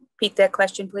you repeat that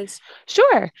question, please?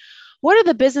 Sure. What are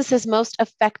the businesses most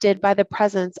affected by the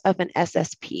presence of an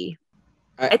SSP?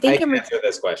 I can answer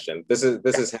this question. This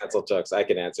is Hansel Tooks. I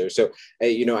can answer. So,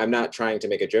 I'm not trying to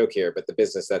make a joke here, but the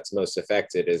business that's most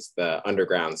affected is the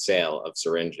underground sale of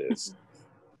syringes.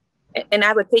 And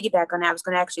I would piggyback on that. I was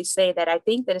going to actually say that I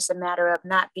think that it's a matter of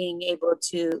not being able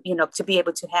to, to be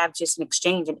able to have just an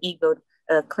exchange, a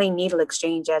clean needle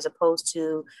exchange, as opposed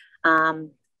to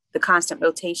the constant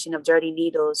rotation of dirty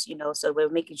needles. So we're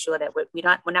making sure that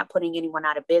we're not putting anyone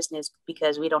out of business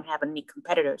because we don't have any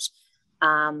competitors.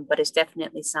 But it's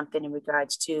definitely something in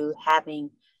regards to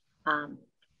having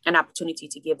an opportunity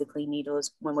to give the clean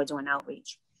needles when we're doing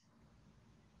outreach.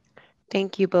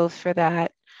 Thank you both for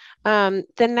that.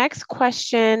 The next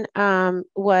question from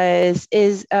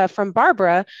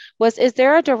Barbara is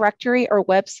there a directory or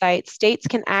website states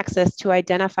can access to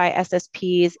identify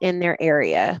SSPs in their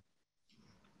area?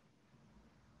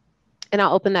 And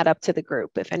I'll open that up to the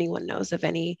group if anyone knows of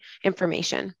any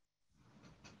information.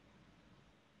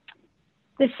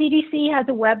 The CDC has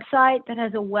a website that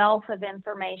has a wealth of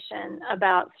information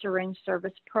about syringe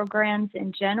service programs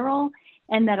in general,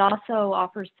 and that also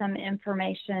offers some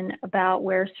information about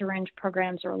where syringe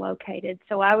programs are located.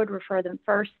 So I would refer them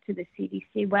first to the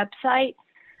CDC website.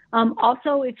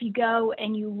 Also, if you go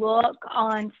and you look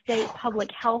on state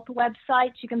public health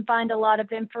websites, you can find a lot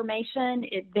of information.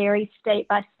 It varies state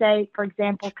by state. For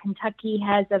example, Kentucky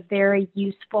has a very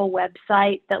useful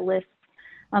website that lists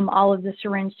all of the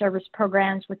syringe service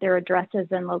programs with their addresses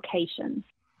and locations.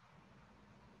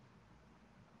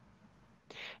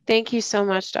 Thank you so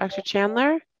much, Dr.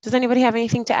 Chandler. Does anybody have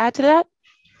anything to add to that?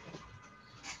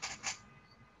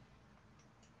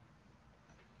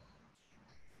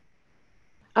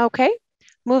 Okay,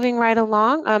 moving right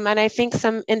along. And I think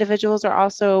some individuals are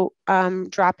also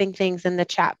dropping things in the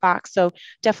chat box. So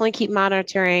definitely keep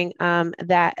monitoring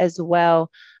that as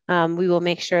well. We will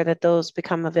make sure that those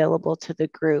become available to the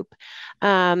group.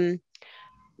 I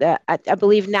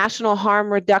believe National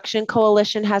Harm Reduction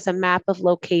Coalition has a map of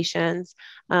locations,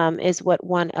 is what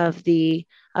one of the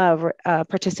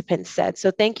participants said.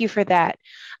 So thank you for that.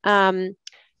 The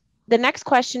next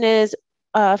question is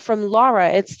from Laura.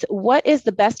 It's what is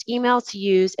the best email to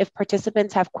use if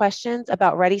participants have questions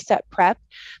about Ready Set Prep,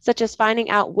 such as finding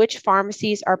out which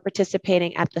pharmacies are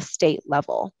participating at the state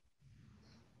level?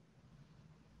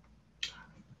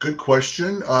 Good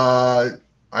question.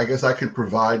 I guess I could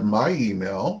provide my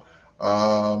email,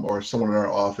 or someone in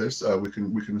our office. We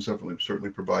can certainly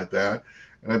provide that.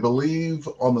 And I believe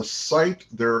on the site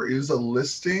there is a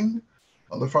listing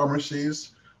of the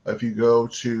pharmacies if you go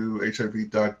to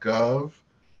hiv.gov.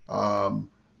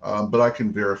 But I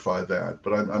can verify that.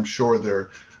 But I'm sure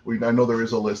I know there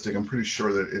is a listing. I'm pretty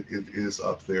sure that it is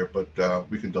up there, but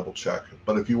we can double check.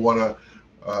 But if you want to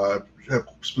have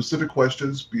specific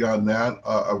questions beyond that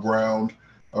around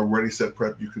Ready Set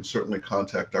Prep, you can certainly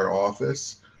contact our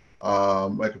office.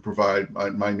 I can provide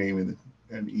my name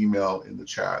and email in the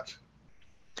chat.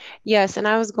 Yes, and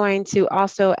I was going to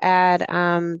also add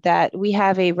that we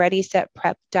have a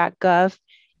readysetprep.gov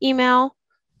email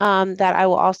that I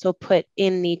will also put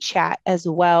in the chat as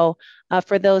well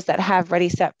for those that have Ready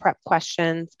Set Prep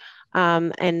questions,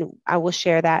 and I will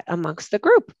share that amongst the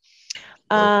group.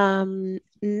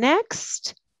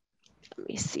 Next, let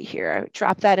me see here. I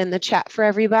dropped that in the chat for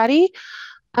everybody.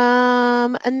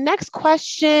 A next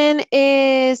question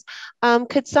is,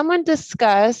 could someone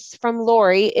discuss, from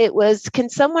Lori, can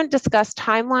someone discuss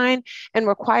timeline and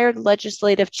required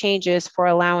legislative changes for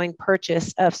allowing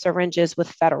purchase of syringes with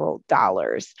federal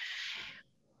dollars?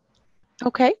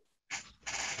 Okay.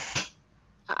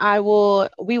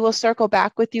 We will circle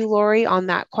back with you, Lori, on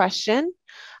that question.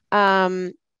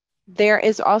 There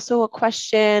is also a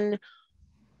question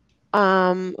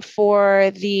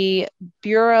for the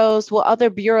bureaus. Will other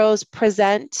bureaus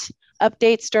present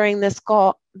updates during this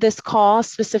call,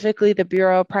 specifically the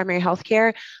Bureau of Primary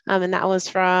Healthcare? And that was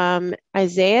from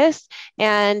Isaiah.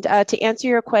 And to answer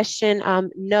your question,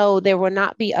 no, there will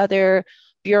not be other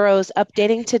bureaus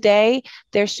updating today.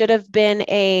 There should have been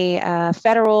a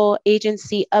federal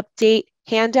agency update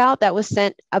handout that was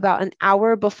sent about an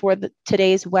hour before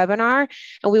today's webinar.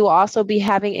 And we will also be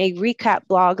having a recap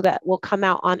blog that will come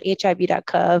out on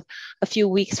hiv.gov a few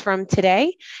weeks from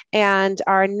today. And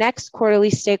our next quarterly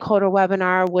stakeholder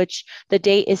webinar, which the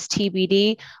date is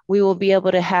TBD, we will be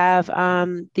able to have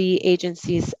the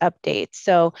agency's updates.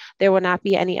 So there will not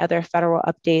be any other federal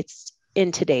updates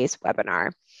in today's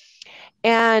webinar.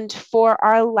 And for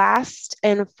our last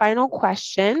and final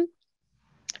question,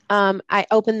 I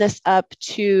open this up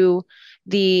to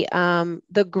the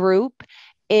group,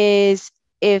 is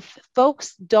if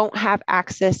folks don't have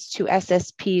access to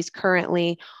SSPs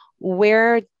currently,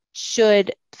 where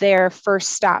should their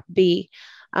first stop be?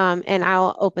 And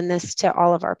I'll open this to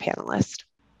all of our panelists.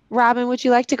 Robin, would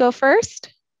you like to go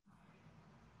first?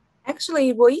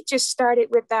 Actually, we just started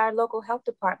with our local health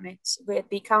departments, with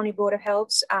the County Board of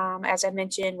Health, as I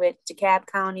mentioned, with DeKalb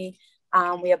County.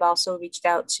 We have also reached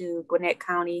out to Gwinnett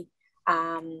County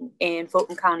and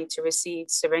Fulton County to receive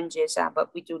syringes,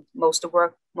 but we do most of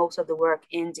the work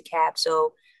in DeKalb.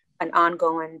 So an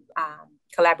ongoing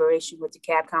collaboration with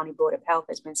DeKalb County Board of Health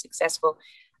has been successful.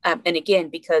 And again,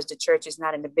 because the church is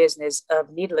not in the business of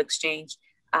needle exchange,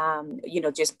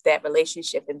 just that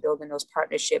relationship and building those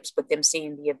partnerships, but them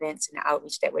seeing the events and the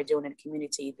outreach that we're doing in the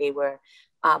community, they were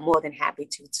more than happy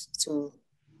to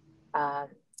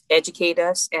educate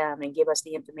us and give us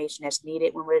the information that's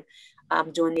needed when we're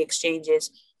doing the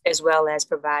exchanges, as well as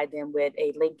provide them with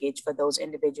a linkage for those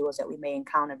individuals that we may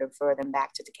encounter to refer them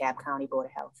back to the DeKalb County Board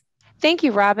of Health. Thank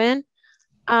you, Robin.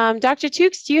 Dr.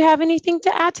 Tukes, do you have anything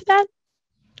to add to that?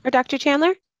 Or Dr.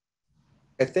 Chandler?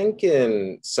 I think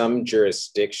in some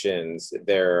jurisdictions,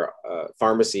 their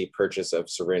pharmacy purchase of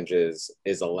syringes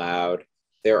is allowed.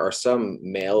 There are some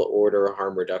mail order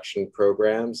harm reduction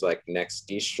programs like Next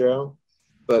Distro,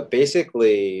 but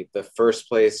basically the first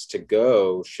place to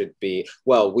go should be,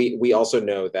 well, we also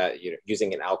know that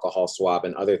using an alcohol swab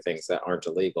and other things that aren't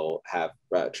illegal have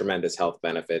tremendous health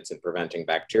benefits in preventing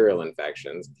bacterial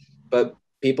infections, but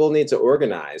people need to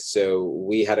organize. So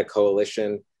we had a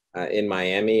coalition in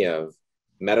Miami of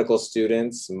medical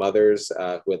students, mothers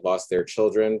who had lost their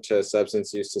children to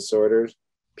substance use disorders,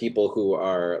 people who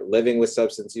are living with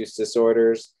substance use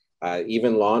disorders,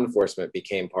 even law enforcement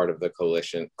became part of the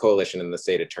coalition and the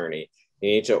state attorney. You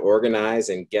need to organize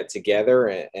and get together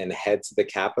and head to the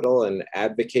Capitol and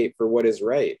advocate for what is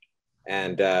right.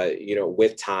 And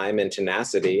with time and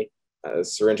tenacity,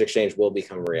 syringe exchange will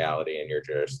become a reality in your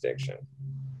jurisdiction.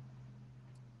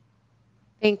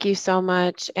 Thank you so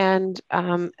much. And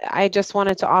I just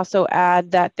wanted to also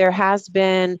add that there has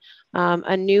been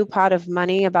a new pot of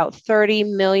money, about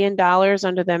 $30 million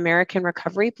under the American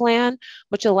Recovery Plan,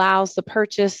 which allows the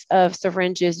purchase of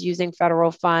syringes using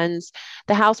federal funds.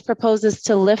 The House proposes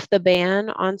to lift the ban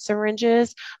on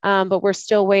syringes, but we're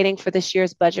still waiting for this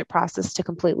year's budget process to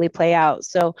completely play out.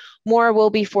 So more will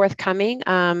be forthcoming,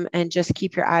 and just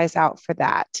keep your eyes out for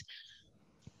that.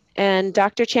 And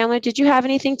Dr. Chandler, did you have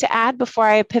anything to add before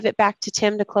I pivot back to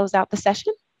Tim to close out the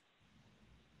session?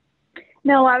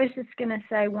 No, I was just going to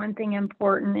say one thing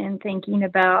important in thinking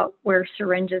about where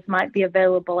syringes might be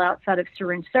available outside of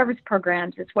syringe service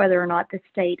programs is whether or not the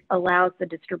state allows the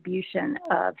distribution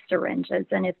of syringes.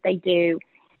 And if they do,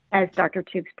 as Dr.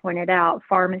 Toops pointed out,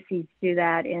 pharmacies do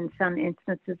that in some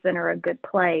instances and are a good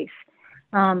place.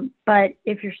 But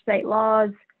if your state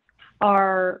laws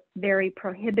are very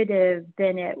prohibitive,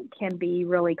 then it can be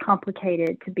really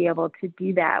complicated to be able to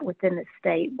do that within the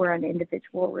state where an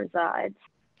individual resides.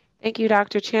 Thank you,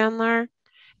 Dr. Chandler.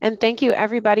 And thank you,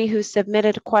 everybody who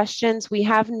submitted questions. We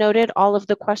have noted all of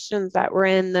the questions that were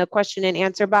in the question and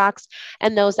answer box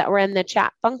and those that were in the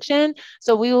chat function.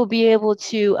 So we will be able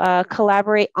to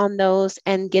collaborate on those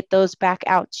and get those back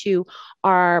out to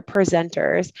our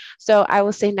presenters. So I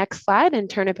will say next slide and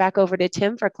turn it back over to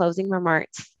Tim for closing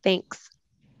remarks. Thanks.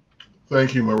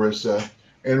 Thank you, Marissa.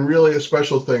 And really a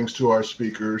special thanks to our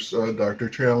speakers, Dr.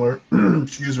 Chandler,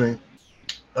 excuse me,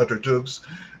 Dr. Toops,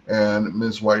 and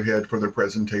Ms. Whitehead for their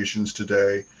presentations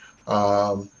today.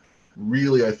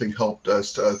 Really, I think, helped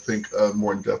us to think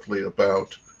more in-depthly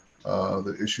about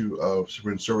the issue of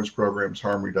syringe service programs,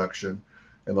 harm reduction,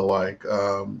 and the like.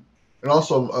 And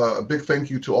also a big thank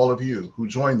you to all of you who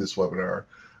joined this webinar.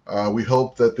 We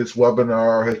hope that this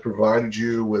webinar has provided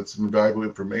you with some valuable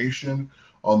information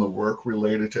on the work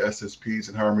related to SSPs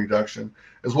and harm reduction,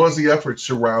 as well as the efforts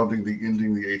surrounding the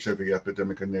Ending the HIV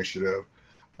Epidemic initiative.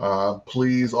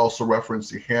 Please also reference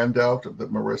the handout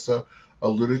that Marissa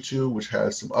alluded to, which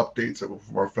has some updates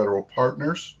from our federal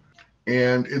partners.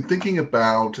 And in thinking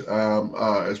about,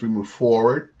 as we move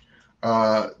forward,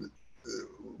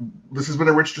 this has been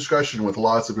a rich discussion with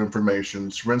lots of information.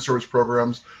 Syringe service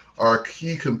programs are a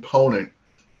key component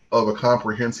of a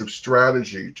comprehensive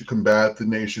strategy to combat the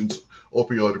nation's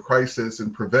opioid crisis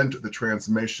and prevent the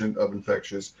transmission of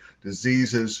infectious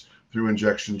diseases through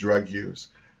injection drug use.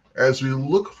 As we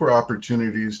look for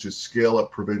opportunities to scale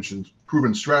up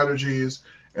proven strategies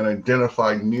and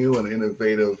identify new and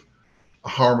innovative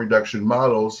harm reduction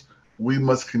models, we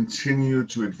must continue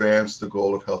to advance the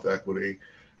goal of health equity,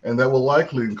 and that will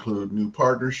likely include new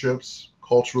partnerships,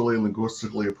 culturally and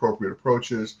linguistically appropriate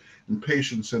approaches, and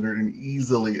patient-centered and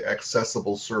easily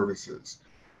accessible services.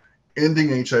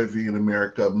 Ending HIV in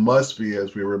America must be,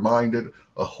 as we are reminded,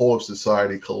 a whole of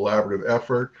society collaborative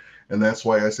effort, and that's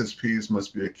why SSPs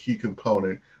must be a key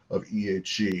component of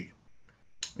EHE.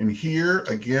 And here,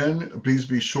 again, please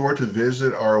be sure to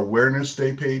visit our Awareness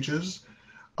Day pages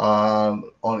on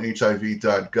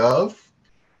hiv.gov,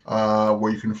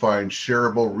 where you can find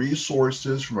shareable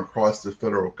resources from across the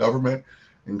federal government,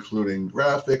 including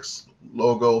graphics,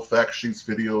 logo, fact sheets,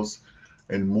 videos,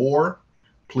 and more.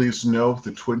 Please note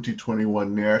the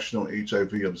 2021 National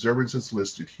HIV Observances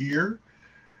listed here,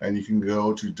 and you can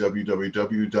go to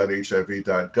www.hiv.gov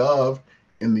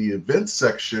in the events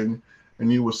section,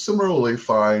 and you will similarly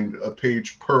find a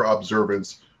page per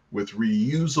observance with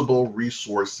reusable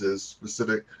resources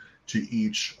specific to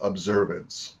each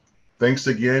observance. Thanks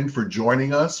again for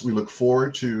joining us. We look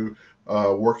forward to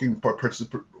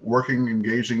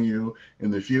engaging you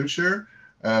in the future,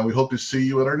 and we hope to see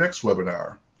you at our next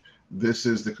webinar. This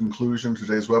is the conclusion of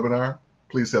today's webinar.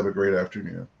 Please have a great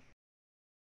afternoon.